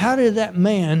I thought, how did that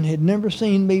man had never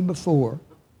seen me before?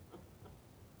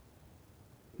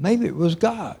 Maybe it was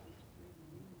God.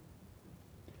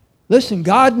 Listen,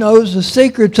 God knows the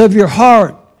secrets of your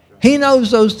heart. He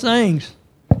knows those things.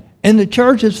 And the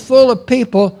church is full of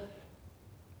people.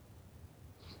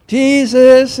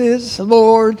 Jesus is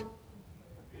Lord.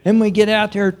 And we get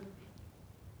out there,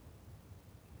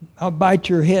 I'll bite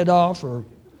your head off, or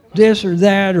this or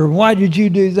that, or why did you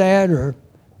do that, or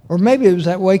maybe it was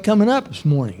that way coming up this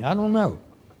morning. I don't know.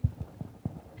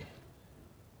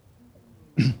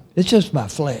 It's just my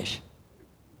flesh.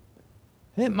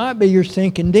 It might be your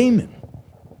thinking demon.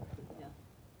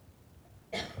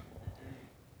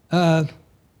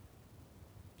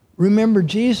 Remember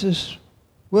Jesus?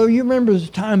 Well, you remember the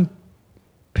time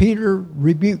Peter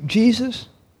rebuked Jesus?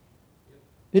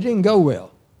 It didn't go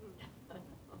well.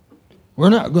 We're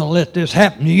not going to let this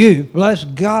happen to you. Bless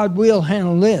God, we'll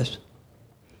handle this.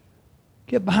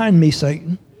 Get behind me,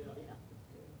 Satan.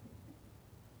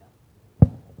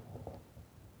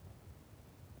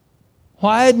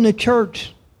 Why isn't the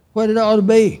church what it ought to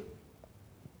be?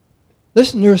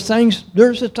 Listen, there's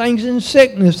the things in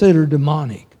sickness that are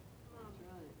demonic.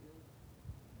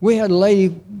 We had a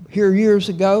lady here years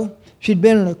ago. She'd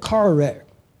been in a car wreck.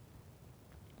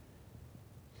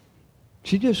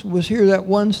 She just was here that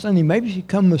one Sunday. Maybe she'd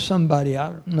come with somebody.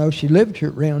 I don't know. She lived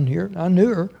here around here. I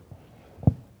knew her.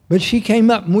 But she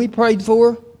came up and we prayed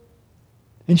for her.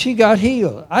 And she got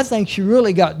healed. I think she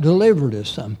really got delivered of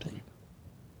something.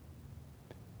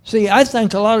 See, I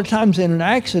think a lot of times in an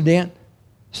accident,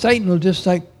 Satan will just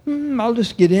say, I'll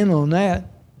just get in on that.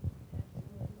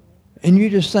 And you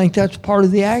just think that's part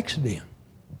of the accident.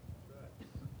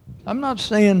 I'm not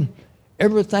saying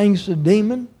everything's a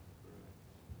demon.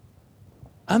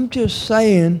 I'm just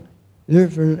saying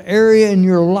there's an area in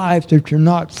your life that you're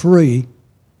not free.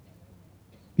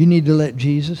 You need to let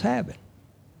Jesus have it.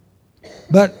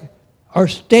 But our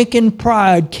stinking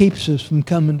pride keeps us from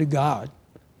coming to God.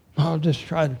 I'll just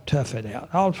try to tough it out.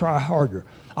 I'll try harder.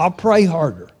 I'll pray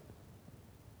harder.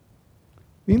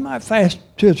 You might fast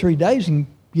 2 or 3 days and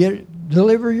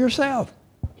deliver yourself.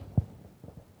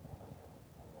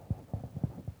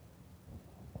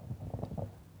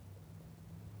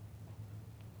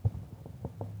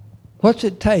 What's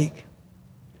it take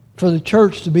for the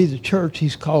church to be the church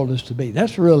He's called us to be?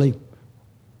 That's really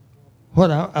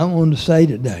what I want to say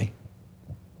today.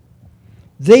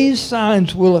 These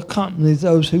signs will accompany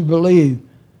those who believe,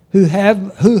 who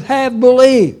have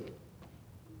believed.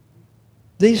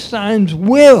 These signs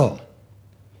will.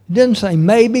 It doesn't say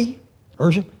maybe,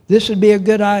 or this would be a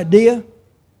good idea.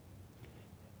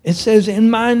 It says, in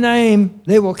my name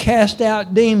they will cast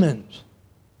out demons.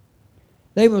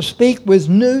 They will speak with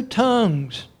new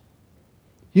tongues.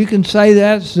 You can say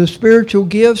that's the spiritual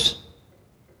gifts.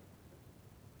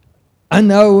 I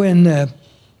know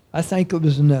I think it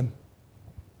was in the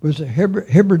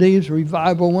Hebrides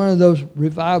revival, one of those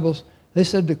revivals, they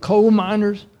said the coal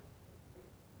miners,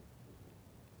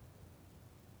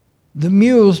 the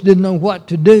mules didn't know what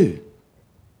to do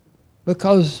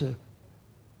because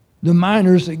the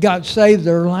miners that got saved,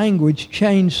 their language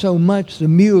changed so much the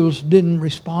mules didn't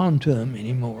respond to them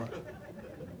anymore.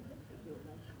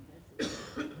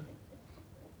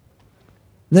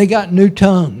 They got new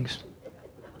tongues.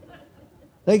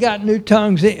 They got new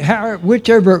tongues.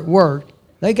 Whichever it worked,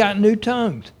 they got new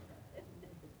tongues.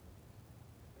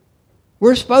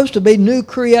 We're supposed to be new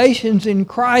creations in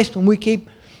Christ, and we keep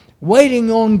waiting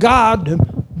on God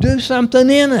to do something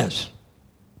in us.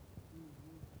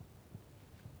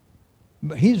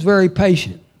 But He's very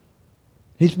patient.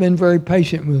 He's been very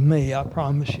patient with me, I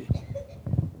promise you.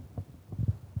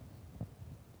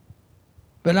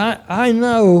 But I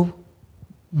know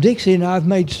Dixie and I have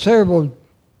made several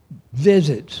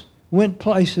visits, went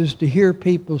places to hear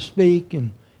people speak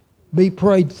and be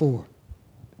prayed for.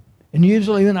 And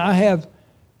usually when I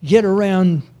get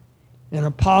around an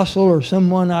apostle or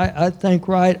someone I think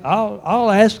right,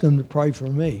 I'll ask them to pray for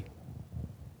me.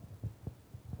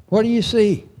 What do you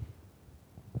see?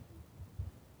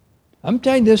 I'm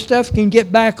telling you, this stuff can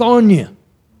get back on you.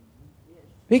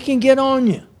 It can get on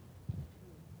you.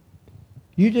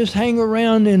 You just hang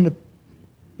around in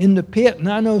the pit,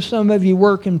 and I know some of you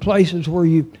work in places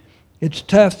where it's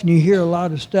tough and you hear a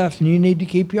lot of stuff and you need to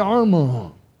keep your armor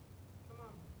on.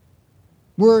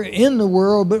 We're in the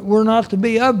world, but we're not to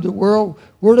be of the world.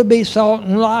 We're to be salt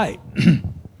and light.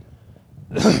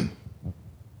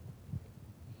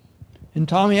 And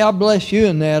Tommy, I bless you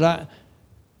in that.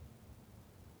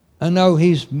 I know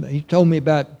he told me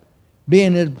about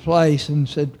being at a place and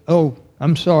said, "Oh,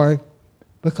 I'm sorry,"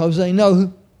 because they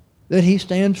know that he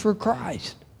stands for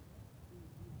Christ.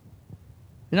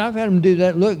 And I've had him do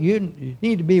that. Look, you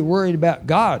need to be worried about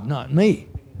God, not me.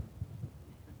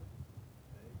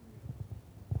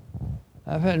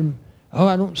 I've had him, "Oh,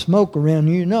 I don't smoke around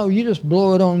you." No, you just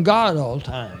blow it on God all the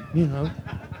time, you know.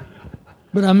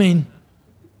 But I mean,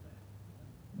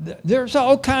 there's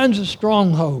all kinds of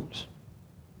strongholds.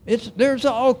 There's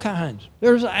all kinds.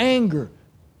 There's anger.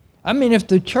 I mean, if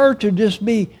the church would just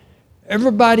be,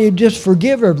 everybody would just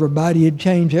forgive everybody, it'd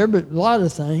change a lot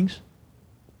of things.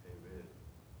 Amen.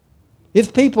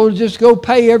 If people would just go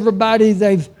pay everybody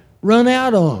they've run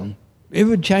out on, it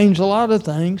would change a lot of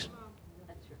things.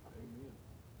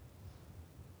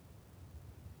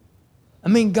 I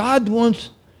mean, God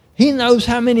wants, He knows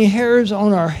how many hairs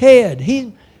on our head.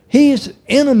 He's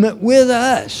intimate with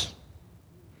us.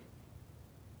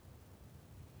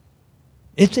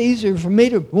 It's easier for me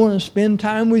to want to spend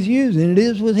time with you than it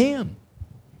is with Him.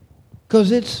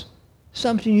 Because it's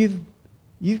something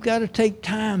you've got to take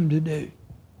time to do.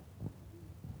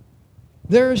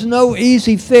 There's no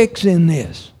easy fix in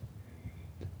this.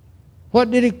 What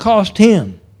did it cost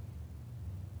Him?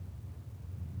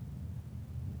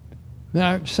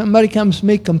 Now, somebody comes to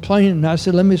me complaining, and I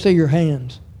said, "Let me see your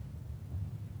hands."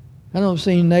 I don't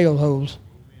see any nail holes.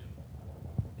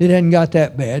 It hasn't got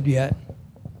that bad yet.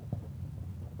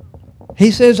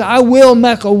 He says, "I will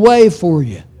make a way for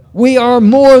you." We are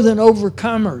more than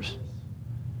overcomers.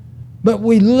 But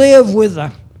we live with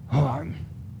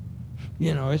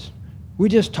we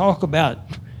just talk about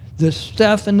the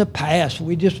stuff in the past.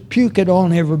 We just puke it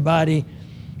on everybody.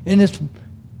 And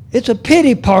it's a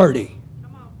pity party.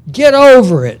 Get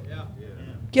over it.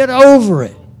 Get over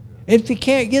it. If you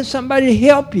can't get somebody to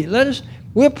help you,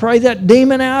 we'll pray that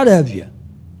demon out of you.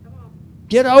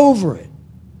 Get over it.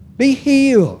 Be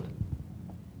healed.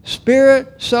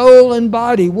 Spirit, soul, and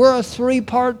body. We're a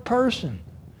 3-part person.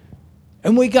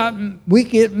 And we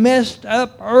get messed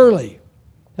up early.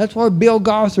 That's why Bill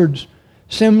Gothard's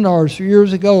seminars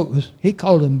years ago, he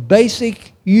called them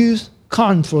basic youth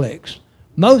conflicts.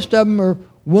 Most of them are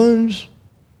wounds.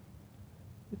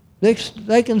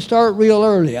 They can start real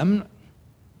early. I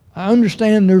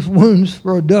understand there's wounds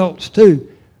for adults too,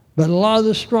 but a lot of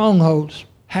the strongholds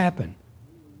happen.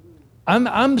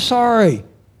 I'm sorry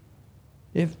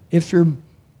if your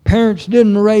parents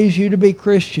didn't raise you to be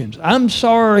Christians. I'm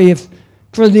sorry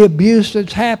for the abuse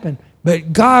that's happened,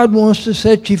 but God wants to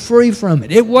set you free from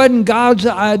it. It wasn't God's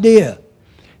idea.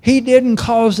 He didn't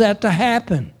cause that to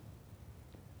happen.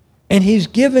 And He's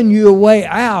given you a way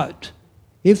out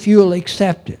if you'll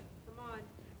accept it.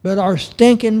 But our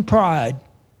stinking pride,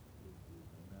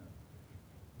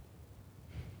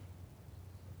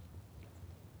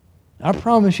 I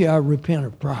promise you I repent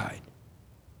of pride.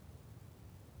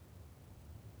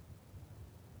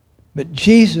 But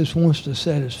Jesus wants to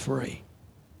set us free.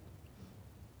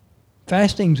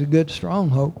 Fasting's a good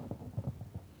stronghold.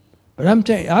 But I'm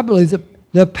telling you, I believe that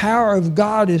the power of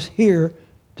God is here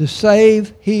to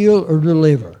save, heal, or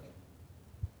deliver.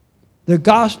 The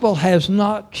gospel has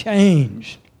not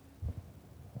changed.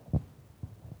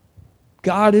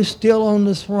 God is still on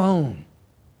the throne.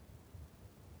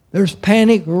 There's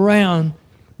panic around,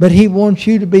 but He wants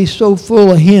you to be so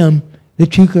full of Him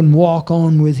that you can walk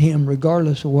on with Him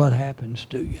regardless of what happens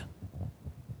to you.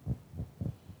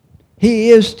 He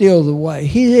is still the way.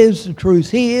 He is the truth.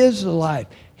 He is the life.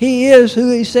 He is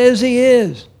who He says He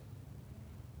is.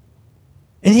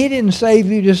 And He didn't save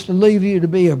you just to leave you to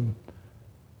be a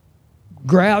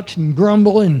grouch and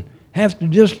grumble and have to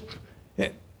just,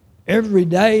 every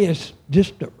day it's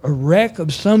just a wreck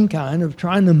of some kind of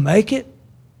trying to make it.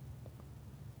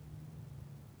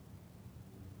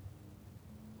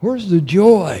 Where's the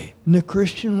joy in the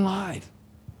Christian life?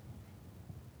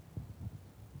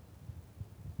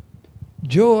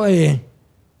 Joy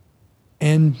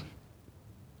and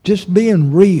just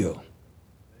being real.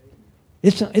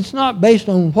 It's not based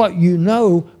on what you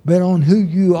know, but on who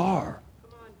you are.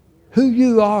 Who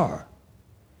you are.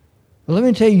 Well, let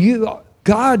me tell you,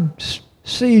 God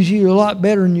sees you a lot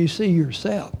better than you see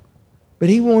yourself. But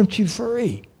He wants you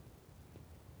free.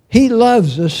 He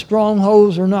loves us,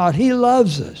 strongholds or not. He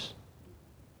loves us.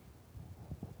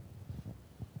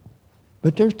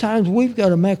 But there's times we've got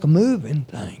to make a move in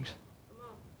things.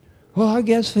 Well, I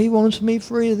guess if He wants me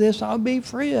free of this, I'll be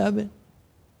free of it.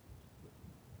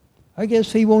 I guess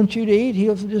if He wants you to eat,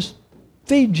 He'll just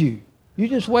feed you. You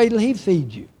just wait till He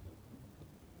feeds you.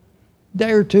 A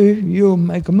day or two, you'll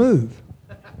make a move.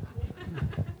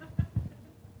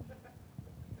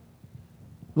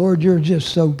 Lord, you're just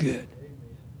so good.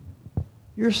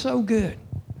 You're so good.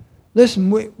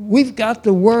 Listen, we've got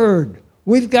the Word.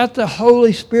 We've got the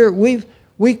Holy Spirit.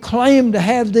 We claim to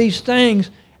have these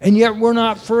things, and yet we're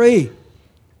not free.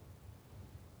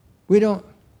 I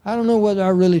don't know whether I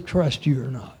really trust you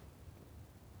or not.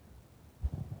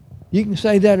 You can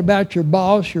say that about your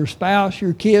boss, your spouse,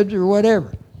 your kids, or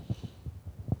whatever.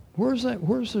 Where's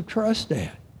the trust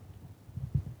at?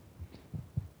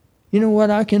 You know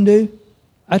what I can do?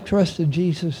 I trust the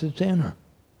Jesus that's in her.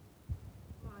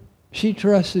 She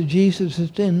trusts the Jesus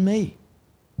that's in me.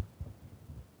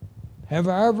 Have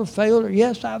I ever failed her?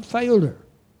 Yes, I've failed her.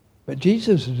 But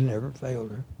Jesus has never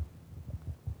failed her.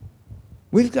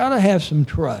 We've got to have some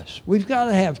trust. We've got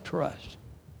to have trust.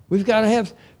 We've got to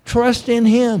have trust in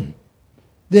Him.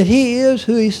 That He is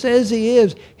who He says He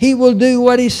is. He will do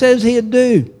what He says He'll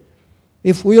do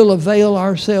if we'll avail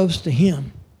ourselves to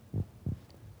Him.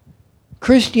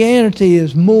 Christianity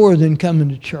is more than coming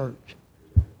to church.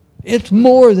 It's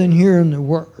more than hearing the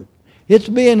Word. It's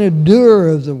being a doer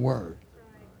of the Word.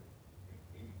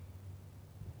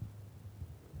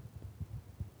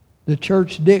 The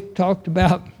church Dick talked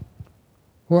about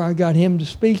where I got him to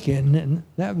speak in, and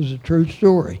that was a true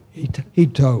story he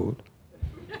told.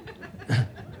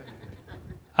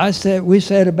 We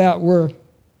sat about where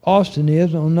Austin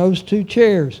is on those two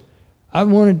chairs.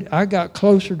 I got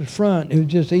closer to the front. It was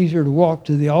just easier to walk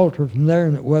to the altar from there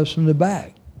than it was from the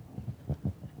back.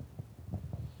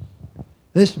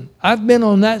 Listen, I've been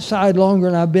on that side longer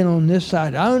than I've been on this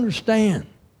side. I understand.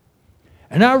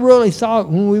 And I really thought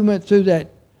when we went through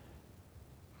that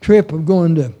trip of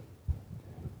going to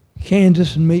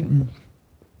Kansas and meeting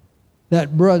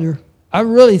that brother, I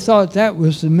really thought that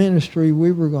was the ministry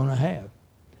we were going to have.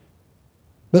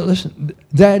 But listen,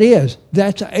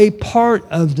 that's a part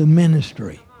of the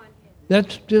ministry.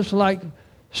 That's just like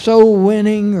soul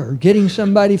winning or getting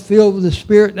somebody filled with the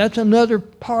Spirit. That's another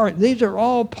part. These are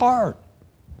all part.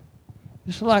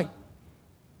 It's like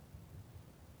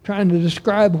trying to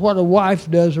describe what a wife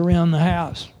does around the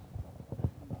house.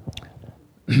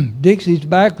 Dixie's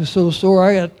back was so sore,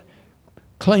 I got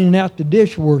cleaning out the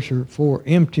dishwasher for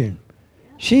emptying.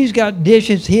 She's got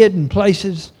dishes hidden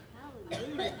places.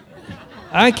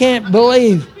 I can't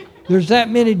believe there's that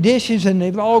many dishes and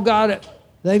they've got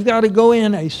to go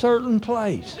in a certain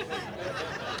place.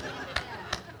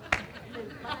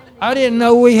 I didn't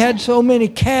know we had so many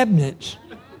cabinets.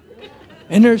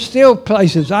 And there's still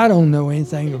places I don't know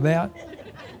anything about.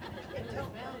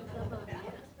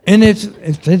 And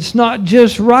if it's not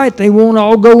just right, they won't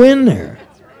all go in there.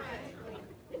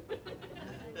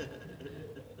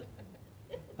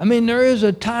 I mean, there is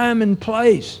a time and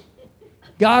place.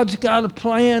 God's got a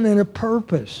plan and a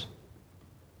purpose.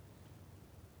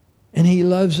 And He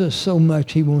loves us so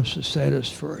much, He wants to set us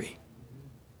free.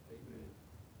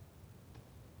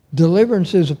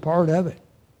 Deliverance is a part of it.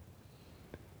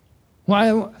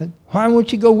 Why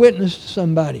won't you go witness to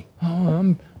somebody?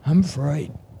 Oh, I'm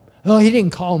afraid. Oh, He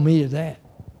didn't call me to that.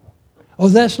 Oh,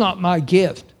 that's not my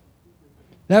gift.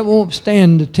 That won't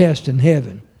stand the test in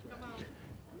heaven.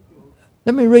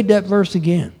 Let me read that verse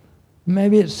again.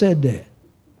 Maybe it said that.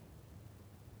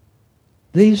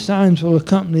 These signs will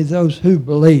accompany those who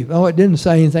believe. Oh, it didn't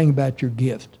say anything about your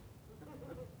gift.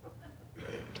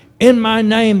 In my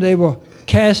name they will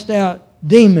cast out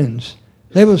demons.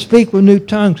 They will speak with new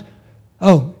tongues.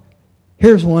 Oh,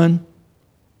 here's one.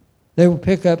 They will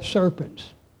pick up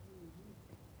serpents.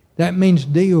 That means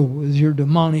deal with your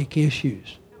demonic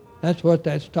issues. That's what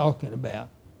that's talking about.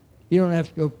 You don't have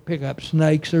to go pick up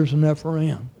snakes. There's enough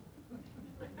around.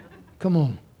 Come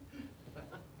on.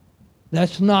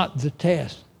 That's not the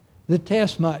test. The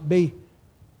test might be,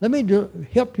 let me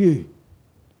help you.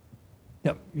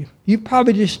 Now, you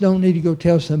probably just don't need to go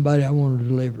tell somebody I want to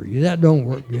deliver you. That don't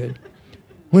work good.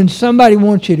 When somebody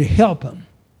wants you to help them,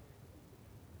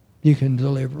 you can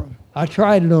deliver them. I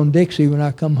tried it on Dixie when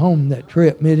I come home that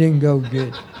trip, and it didn't go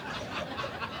good.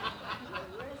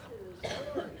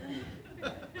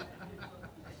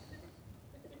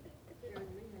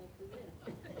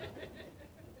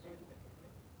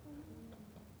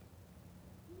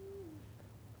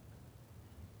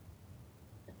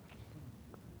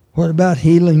 What about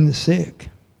healing the sick?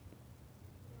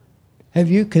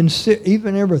 Have you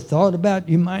even ever thought about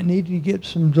you might need to get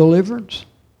some deliverance?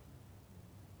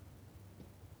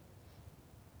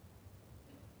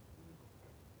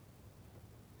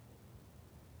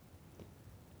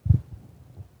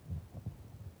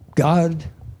 God,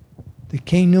 the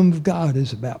kingdom of God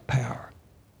is about power.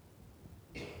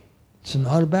 It's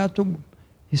not about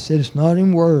he said it's not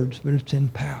in words, but it's in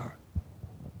power.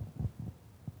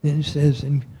 Then he says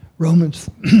in Romans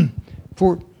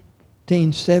 14,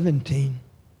 16:17.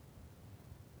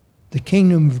 The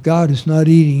kingdom of God is not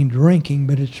eating and drinking,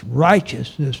 but it's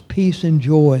righteousness, peace, and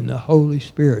joy in the Holy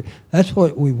Spirit. That's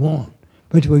what we want.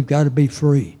 But we've got to be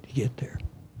free to get there.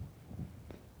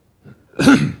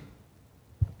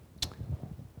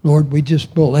 Lord, we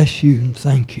just bless you and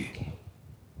thank you.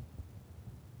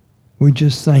 We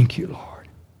just thank you, Lord.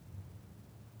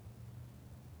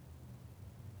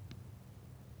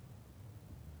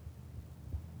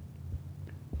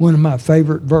 One of my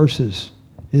favorite verses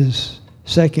is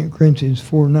 2 Corinthians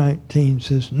 4:19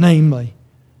 says, namely,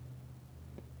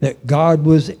 that God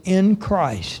was in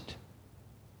Christ,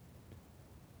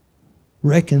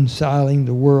 reconciling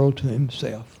the world to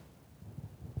himself.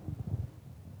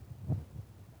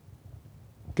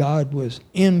 God was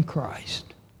in Christ.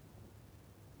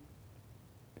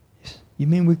 You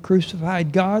mean we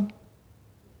crucified God?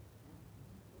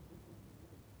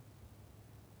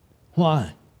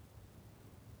 Why?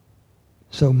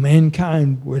 So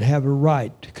mankind would have a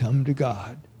right to come to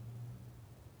God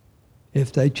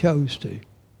if they chose to.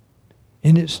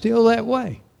 And it's still that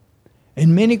way.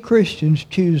 And many Christians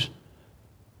choose,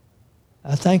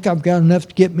 I think I've got enough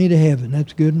to get me to heaven.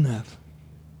 That's good enough.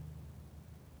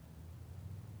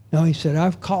 No, he said,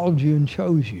 I've called you and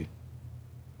chose you,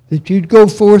 that you'd go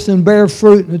forth and bear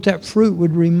fruit, and that fruit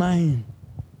would remain.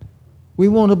 We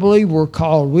want to believe we're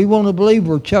called. We want to believe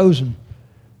we're chosen.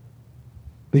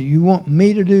 But you want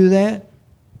me to do that?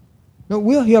 No,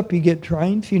 we'll help you get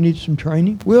trained if you need some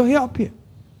training. We'll help you.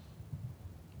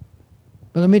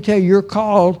 But let me tell you, you're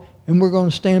called, and we're going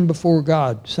to stand before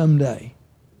God someday.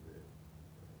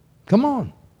 Come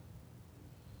on.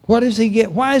 Why has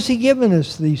He given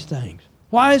us these things?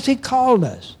 Why has He called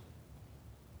us?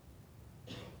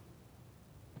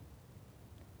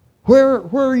 Where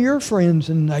are your friends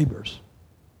and neighbors?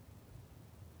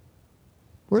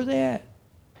 Where are they at?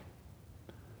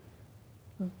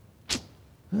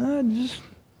 I just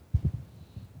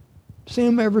see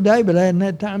them every day, but I hadn't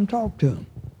had time to talk to them.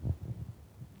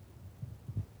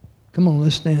 Come on,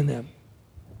 let's stand up.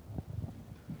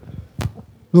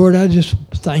 Lord, I just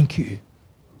thank you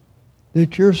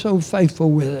that you're so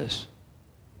faithful with us.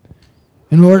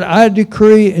 And Lord, I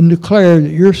decree and declare that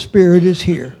your Spirit is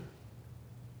here.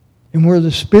 And where the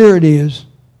Spirit is,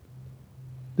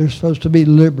 there's supposed to be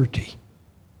liberty.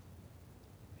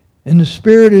 And the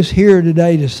Spirit is here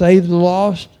today to save the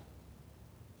lost.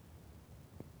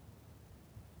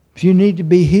 If you need to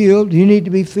be healed, you need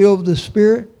to be filled with the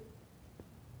Spirit,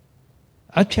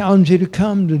 I challenge you to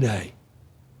come today.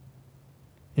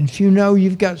 And if you know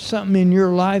you've got something in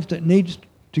your life that needs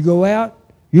to go out,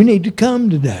 you need to come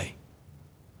today.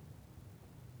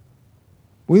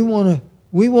 We want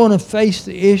to face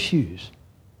the issues.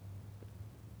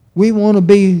 We want to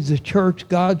be the church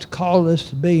God's called us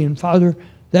to be. And Father,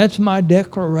 that's my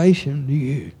declaration to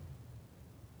you.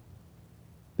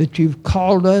 That you've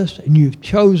called us and you've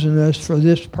chosen us for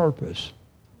this purpose.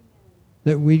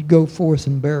 That we'd go forth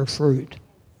and bear fruit.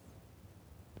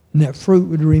 And that fruit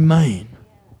would remain.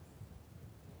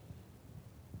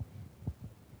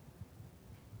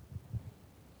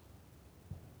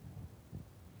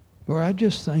 Lord, I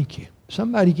just thank you.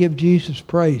 Somebody give Jesus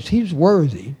praise. He's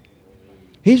worthy.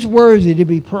 He's worthy to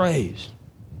be praised.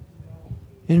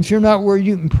 And if you're not where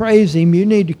you can praise Him, you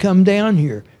need to come down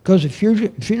here. Because if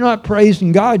you're not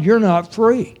praising God, you're not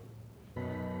free.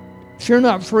 If you're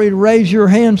not free to raise your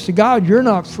hands to God, you're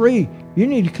not free. You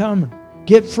need to come and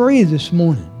get free this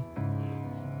morning.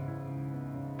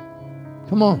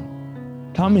 Come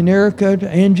on. Tommy and Erica,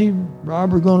 Angie,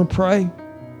 Rob are going to pray.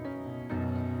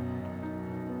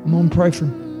 I'm going to pray for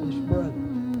this brother.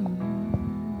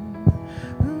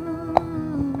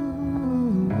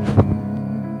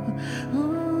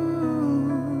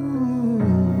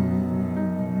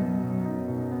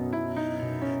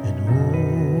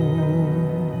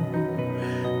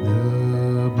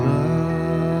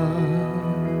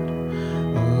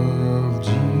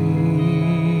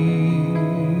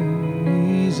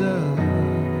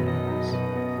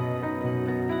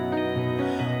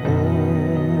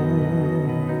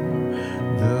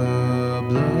 The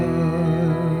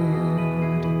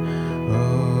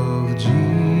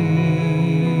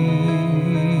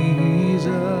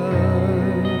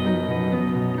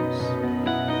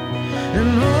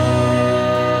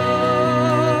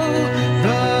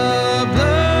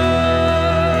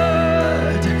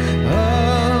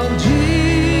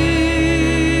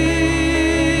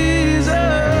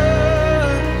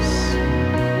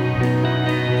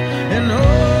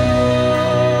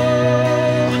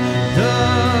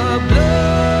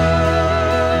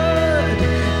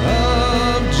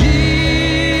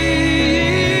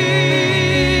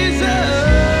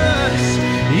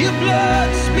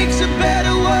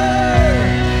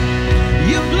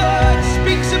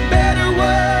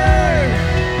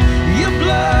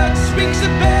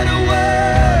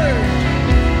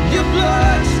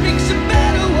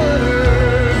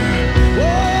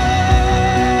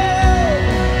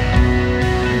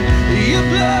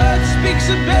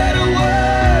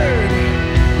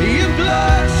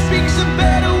a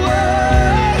better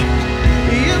word.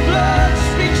 Your blood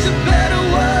speaks a better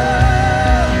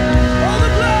word. Oh, the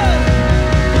blood.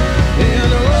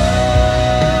 And oh,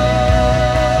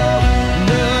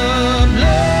 the blood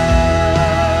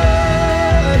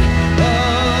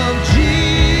of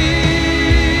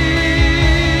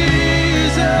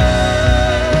Jesus.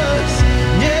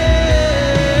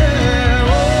 Yeah.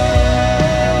 Oh,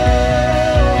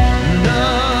 the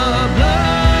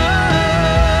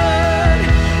blood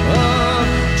of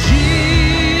Jesus.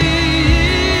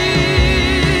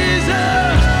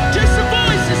 Just the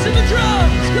voices and the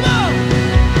drums. Come on.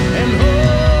 And oh,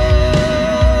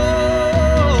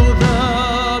 the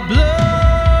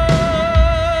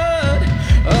blood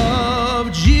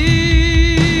of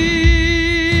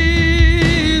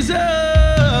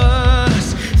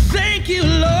Jesus. Thank you,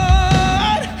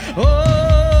 Lord. Oh,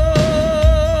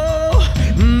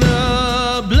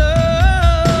 the blood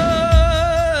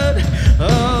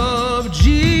of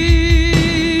Jesus.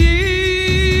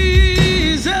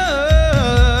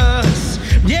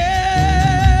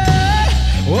 Yeah.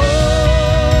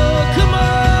 Oh, come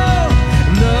on.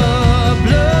 The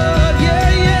blood, yeah,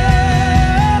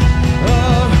 yeah.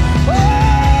 Oh,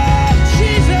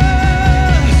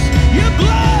 Jesus. Your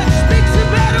blood speaks a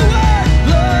better word.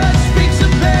 Blood speaks a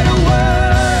better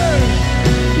word.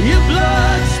 Your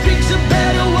blood speaks a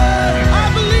better word. I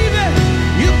believe it.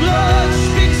 Your blood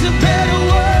speaks a better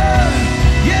word.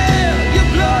 Yeah, your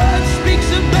blood speaks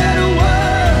a better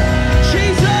word.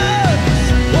 Jesus.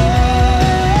 Oh,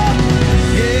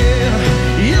 yeah.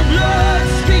 Your blood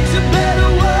speaks a better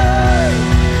word.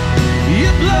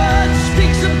 Your blood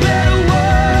speaks a better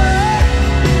word.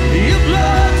 Your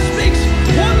blood speaks.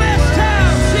 One last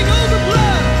time. Sing, oh, the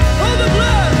blood. Oh, the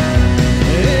blood.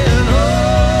 And oh,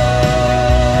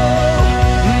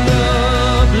 the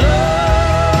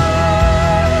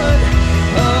blood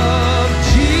of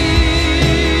Jesus.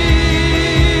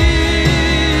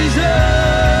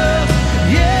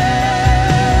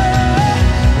 Yeah.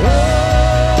 Oh,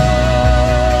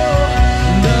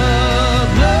 the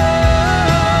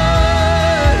blood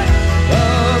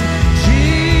of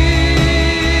Jesus.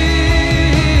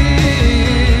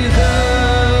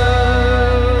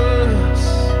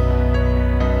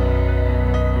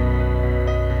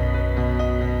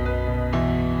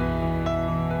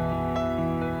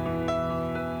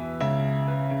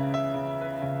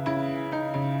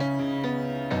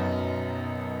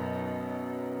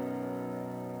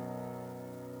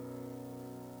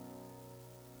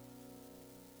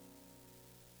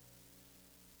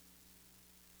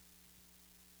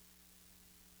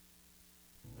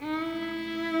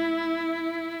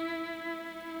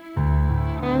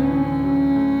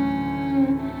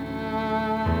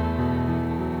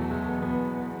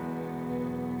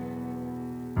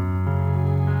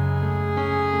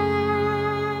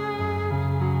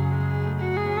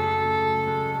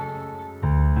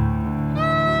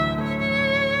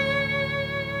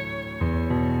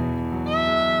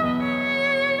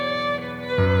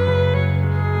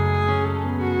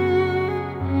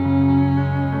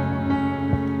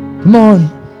 Come on.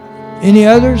 Any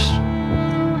others?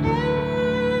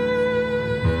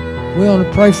 We want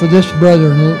to pray for this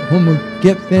brother, and when we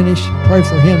get finished, pray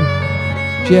for him.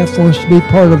 Jeff wants to be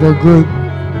part of our group.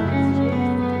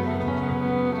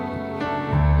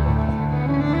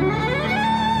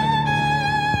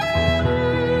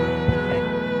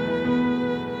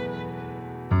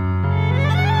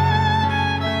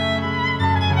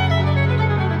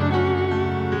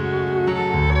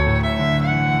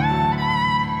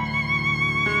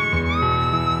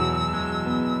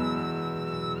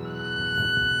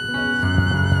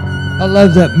 I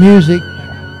love that music.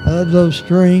 I love those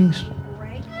strings.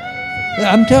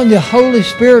 I'm telling you, the Holy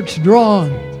Spirit's drawn.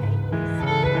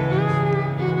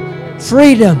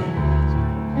 Freedom.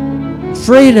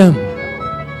 Freedom.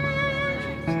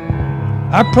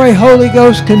 I pray Holy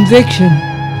Ghost conviction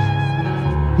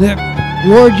that,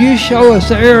 Lord, you show us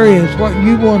the areas what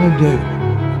you want to do.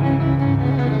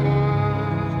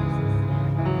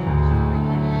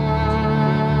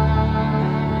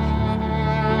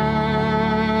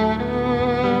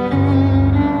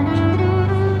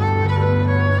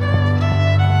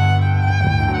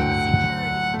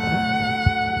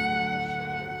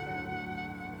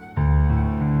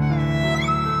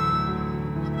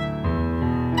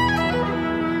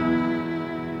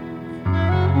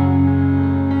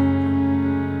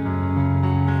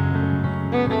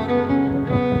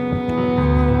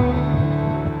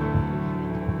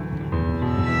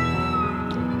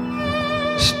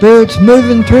 Spirit's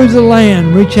moving through the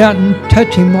land. Reach out and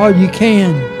touch him while you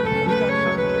can.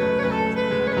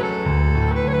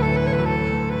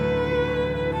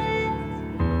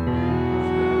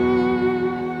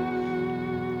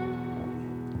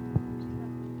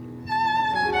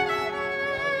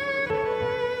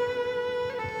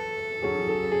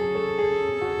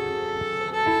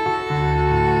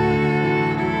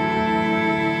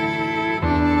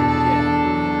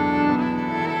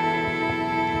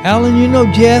 Alan, you know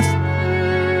Jeff?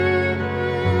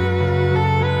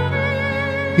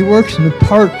 He works in the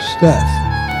park stuff.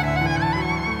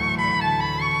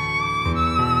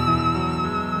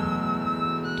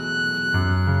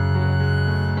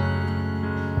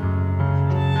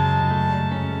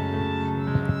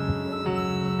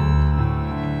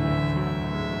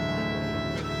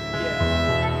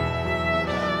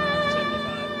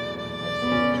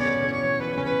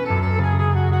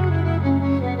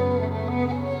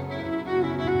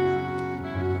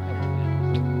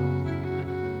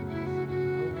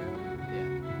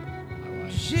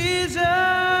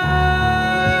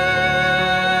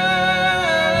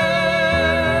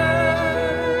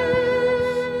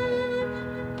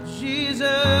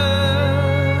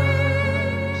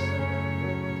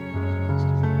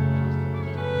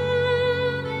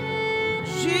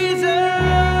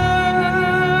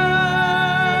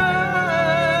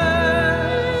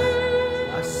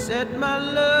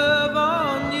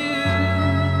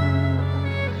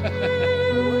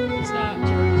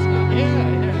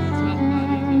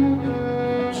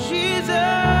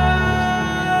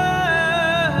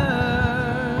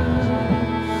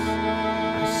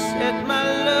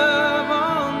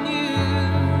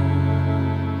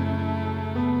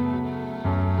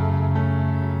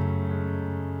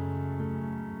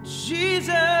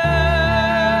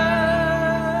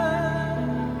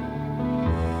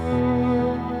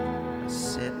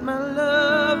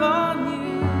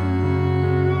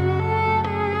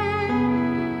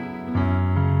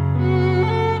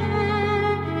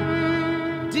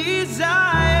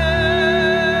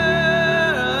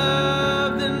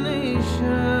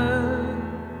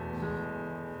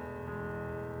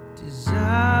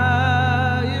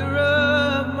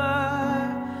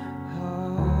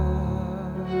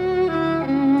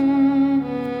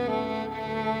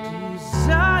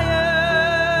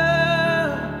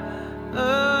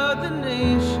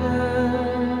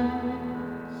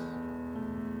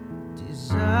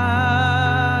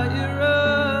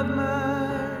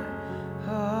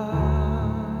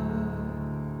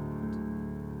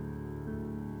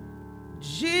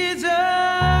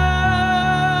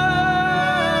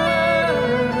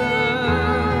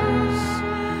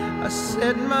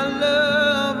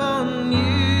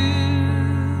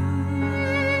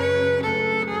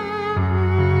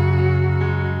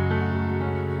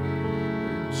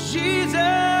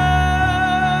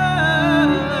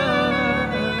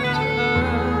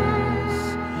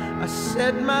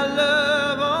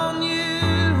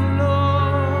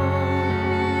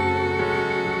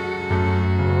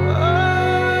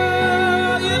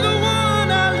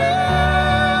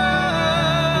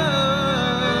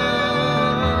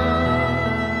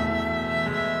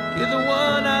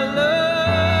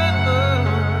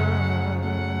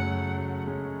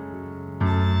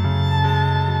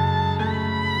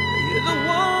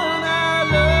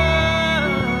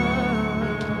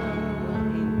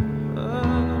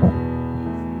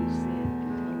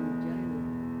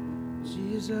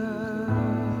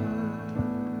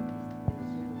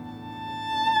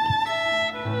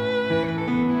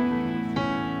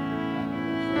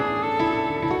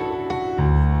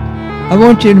 I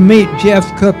want you to meet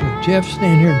Jeff Cooper. Jeff,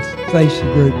 stand here and face the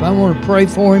group. I want to pray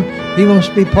for him. He wants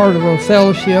to be part of our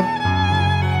fellowship.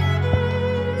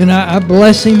 And I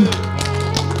bless him.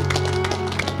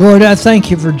 Lord, I thank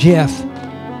you for Jeff.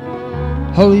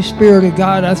 Holy Spirit of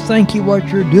God, I thank you what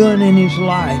you're doing in his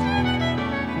life.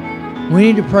 We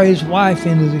need to pray his wife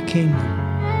into the kingdom.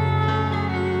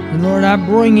 And Lord, I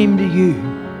bring him to you.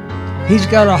 He's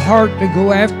got a heart to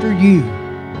go after you.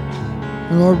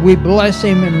 And Lord, we bless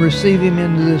him and receive him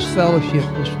into this fellowship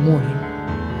this morning.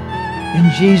 In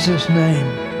Jesus' name.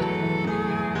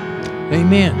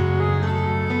 Amen.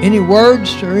 Any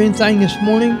words or anything this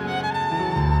morning?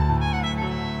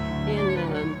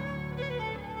 In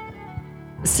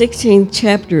the 16th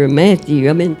chapter of Matthew,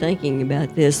 I've been thinking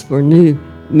about this for new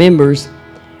members.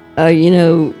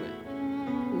 They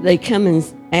come and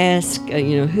ask,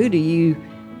 who do you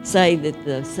say that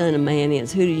the Son of Man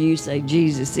is? Who do you say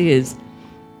Jesus is?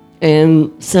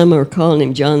 And some are calling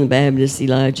him John the Baptist,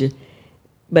 Elijah.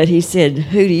 But he said,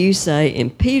 who do you say?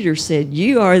 And Peter said,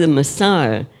 you are the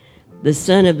Messiah, the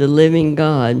Son of the living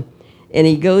God. And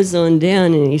he goes on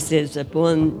down and he says,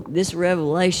 upon this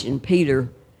revelation, Peter,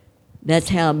 that's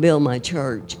how I build my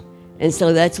church. And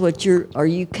so that's what are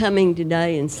you coming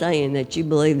today and saying that you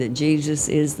believe that Jesus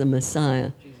is the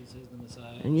Messiah? Jesus is the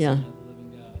Messiah, and yeah. Son of the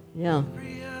living God. Yeah.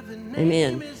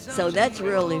 Amen. So that's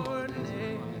really,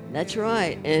 that's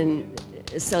right. And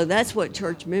so that's what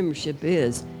church membership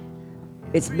is.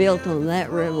 It's built on that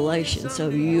revelation. So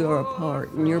you are a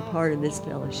part, and you're part of this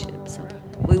fellowship. So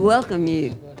we welcome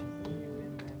you.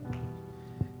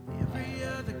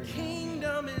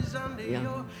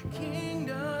 Yeah.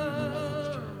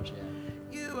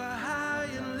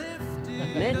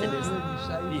 Methodist.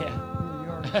 Yeah.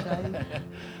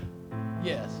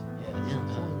 Yes.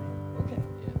 Okay.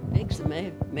 Makes the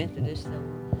Methodist.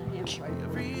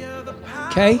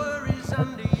 Okay.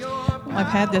 I've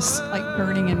had this like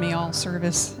burning in me all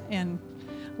service, and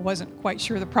I wasn't quite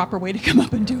sure the proper way to come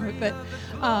up and do it. But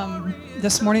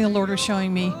this morning the Lord was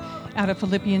showing me out of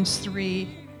Philippians 3,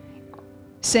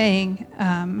 saying,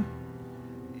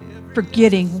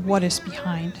 forgetting what is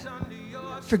behind.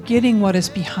 Forgetting what is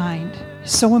behind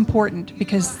is so important,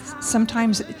 because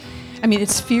sometimes, I mean,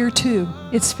 it's fear too.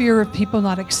 It's fear of people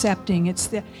not accepting.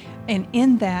 And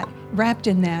in that, wrapped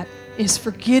in that, is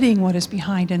forgetting what is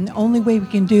behind. And the only way we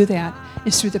can do that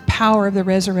is through the power of the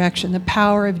resurrection, the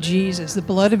power of Jesus, the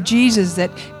blood of Jesus that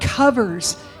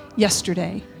covers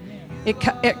yesterday. It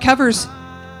covers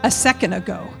a second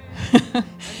ago.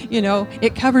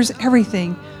 It covers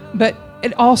everything. But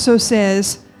it also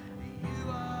says,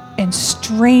 and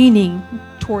straining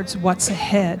towards what's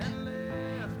ahead.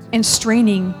 And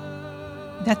straining,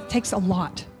 that takes a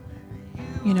lot.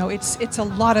 It's a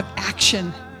lot of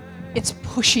action. It's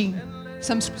pushing.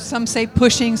 Some say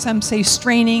pushing, some say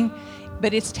straining,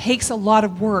 but it takes a lot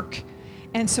of work.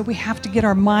 And so we have to get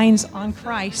our minds on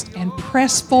Christ and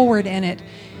press forward in it.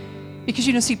 Because,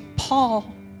 see,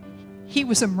 Paul, he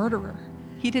was a murderer.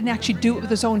 He didn't actually do it with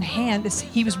his own hand.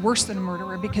 He was worse than a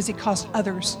murderer because he caused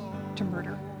others to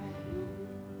murder.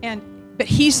 But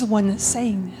he's the one that's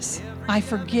saying this. I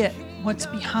forget what's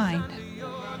behind.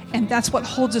 And that's what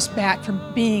holds us back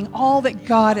from being all that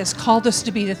God has called us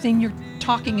to be, the thing you're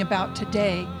talking about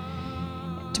today,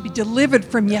 to be delivered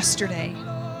from yesterday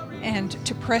and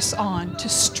to press on, to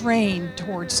strain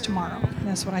towards tomorrow. And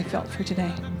that's what I felt for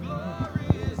today.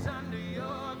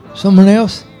 Someone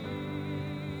else?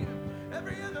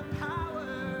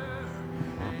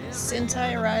 Since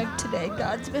I arrived today,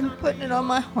 God's been putting it on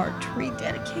my heart to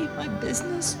rededicate my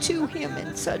business to Him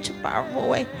in such a powerful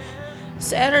way.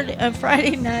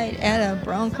 Friday night at a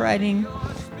bronc riding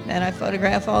that I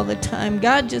photograph all the time,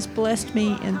 God just blessed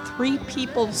me, and 3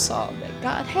 people saw that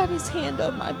God had His hand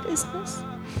on my business.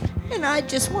 And I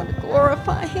just want to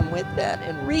glorify Him with that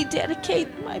and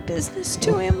rededicate my business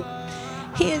to Him.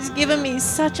 He has given me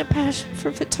such a passion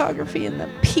for photography, and the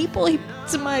people He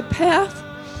puts in my path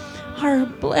are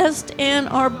blessed and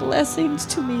are blessings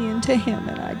to me and to Him,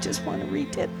 and I just want to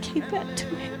rededicate that to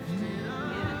Him.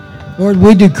 Lord,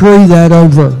 we decree that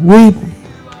over. We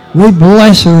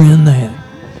bless her in that.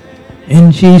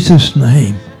 In Jesus'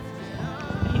 name.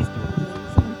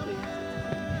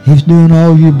 He's doing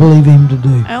all you believe Him to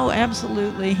do. Oh,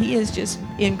 absolutely. He has just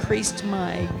increased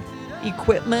my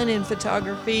equipment in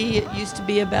photography. It used to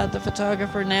be about the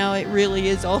photographer. Now it really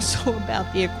is also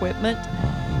about the equipment.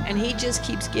 And He just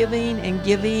keeps giving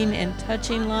and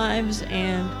touching lives,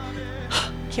 and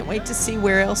can't wait to see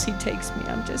where else He takes me.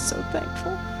 I'm just so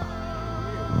thankful.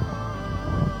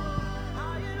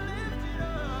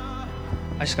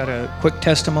 I just got a quick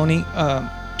testimony.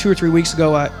 2 or 3 weeks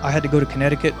ago, I had to go to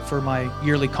Connecticut for my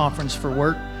yearly conference for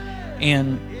work.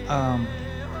 And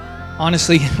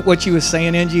honestly, what you was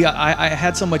saying, Angie, I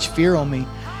had so much fear on me.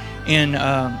 And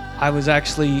I was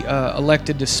actually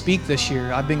elected to speak this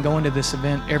year. I've been going to this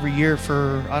event every year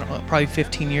for, I don't know, probably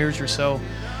 15 years or so.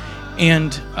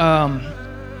 And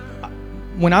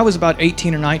when I was about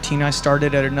 18 or 19, I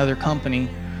started at another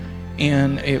company.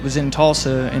 And it was in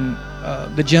Tulsa. And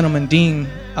the gentleman, Dean,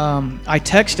 I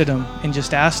texted him and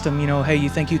just asked him, hey, you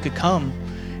think you could come?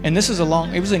 And this is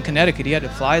it was in Connecticut. He had to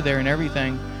fly there and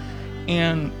everything.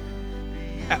 And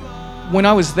when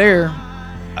I was there,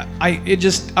 I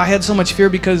had so much fear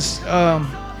because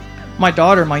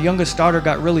my youngest daughter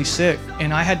got really sick,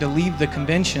 and I had to leave the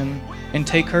convention and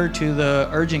take her to the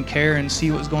urgent care and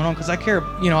see what was going on, because I care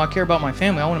about my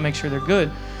family. I want to make sure they're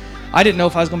good. I didn't know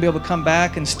if I was going to be able to come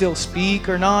back and still speak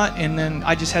or not, and then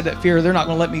I just had that fear they're not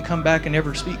going to let me come back and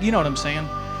ever speak. You know what I'm saying?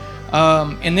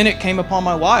 And then it came upon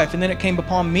my wife, and then it came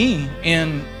upon me,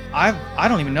 and I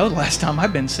don't even know the last time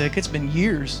I've been sick. It's been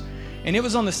years, and it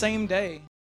was on the same day.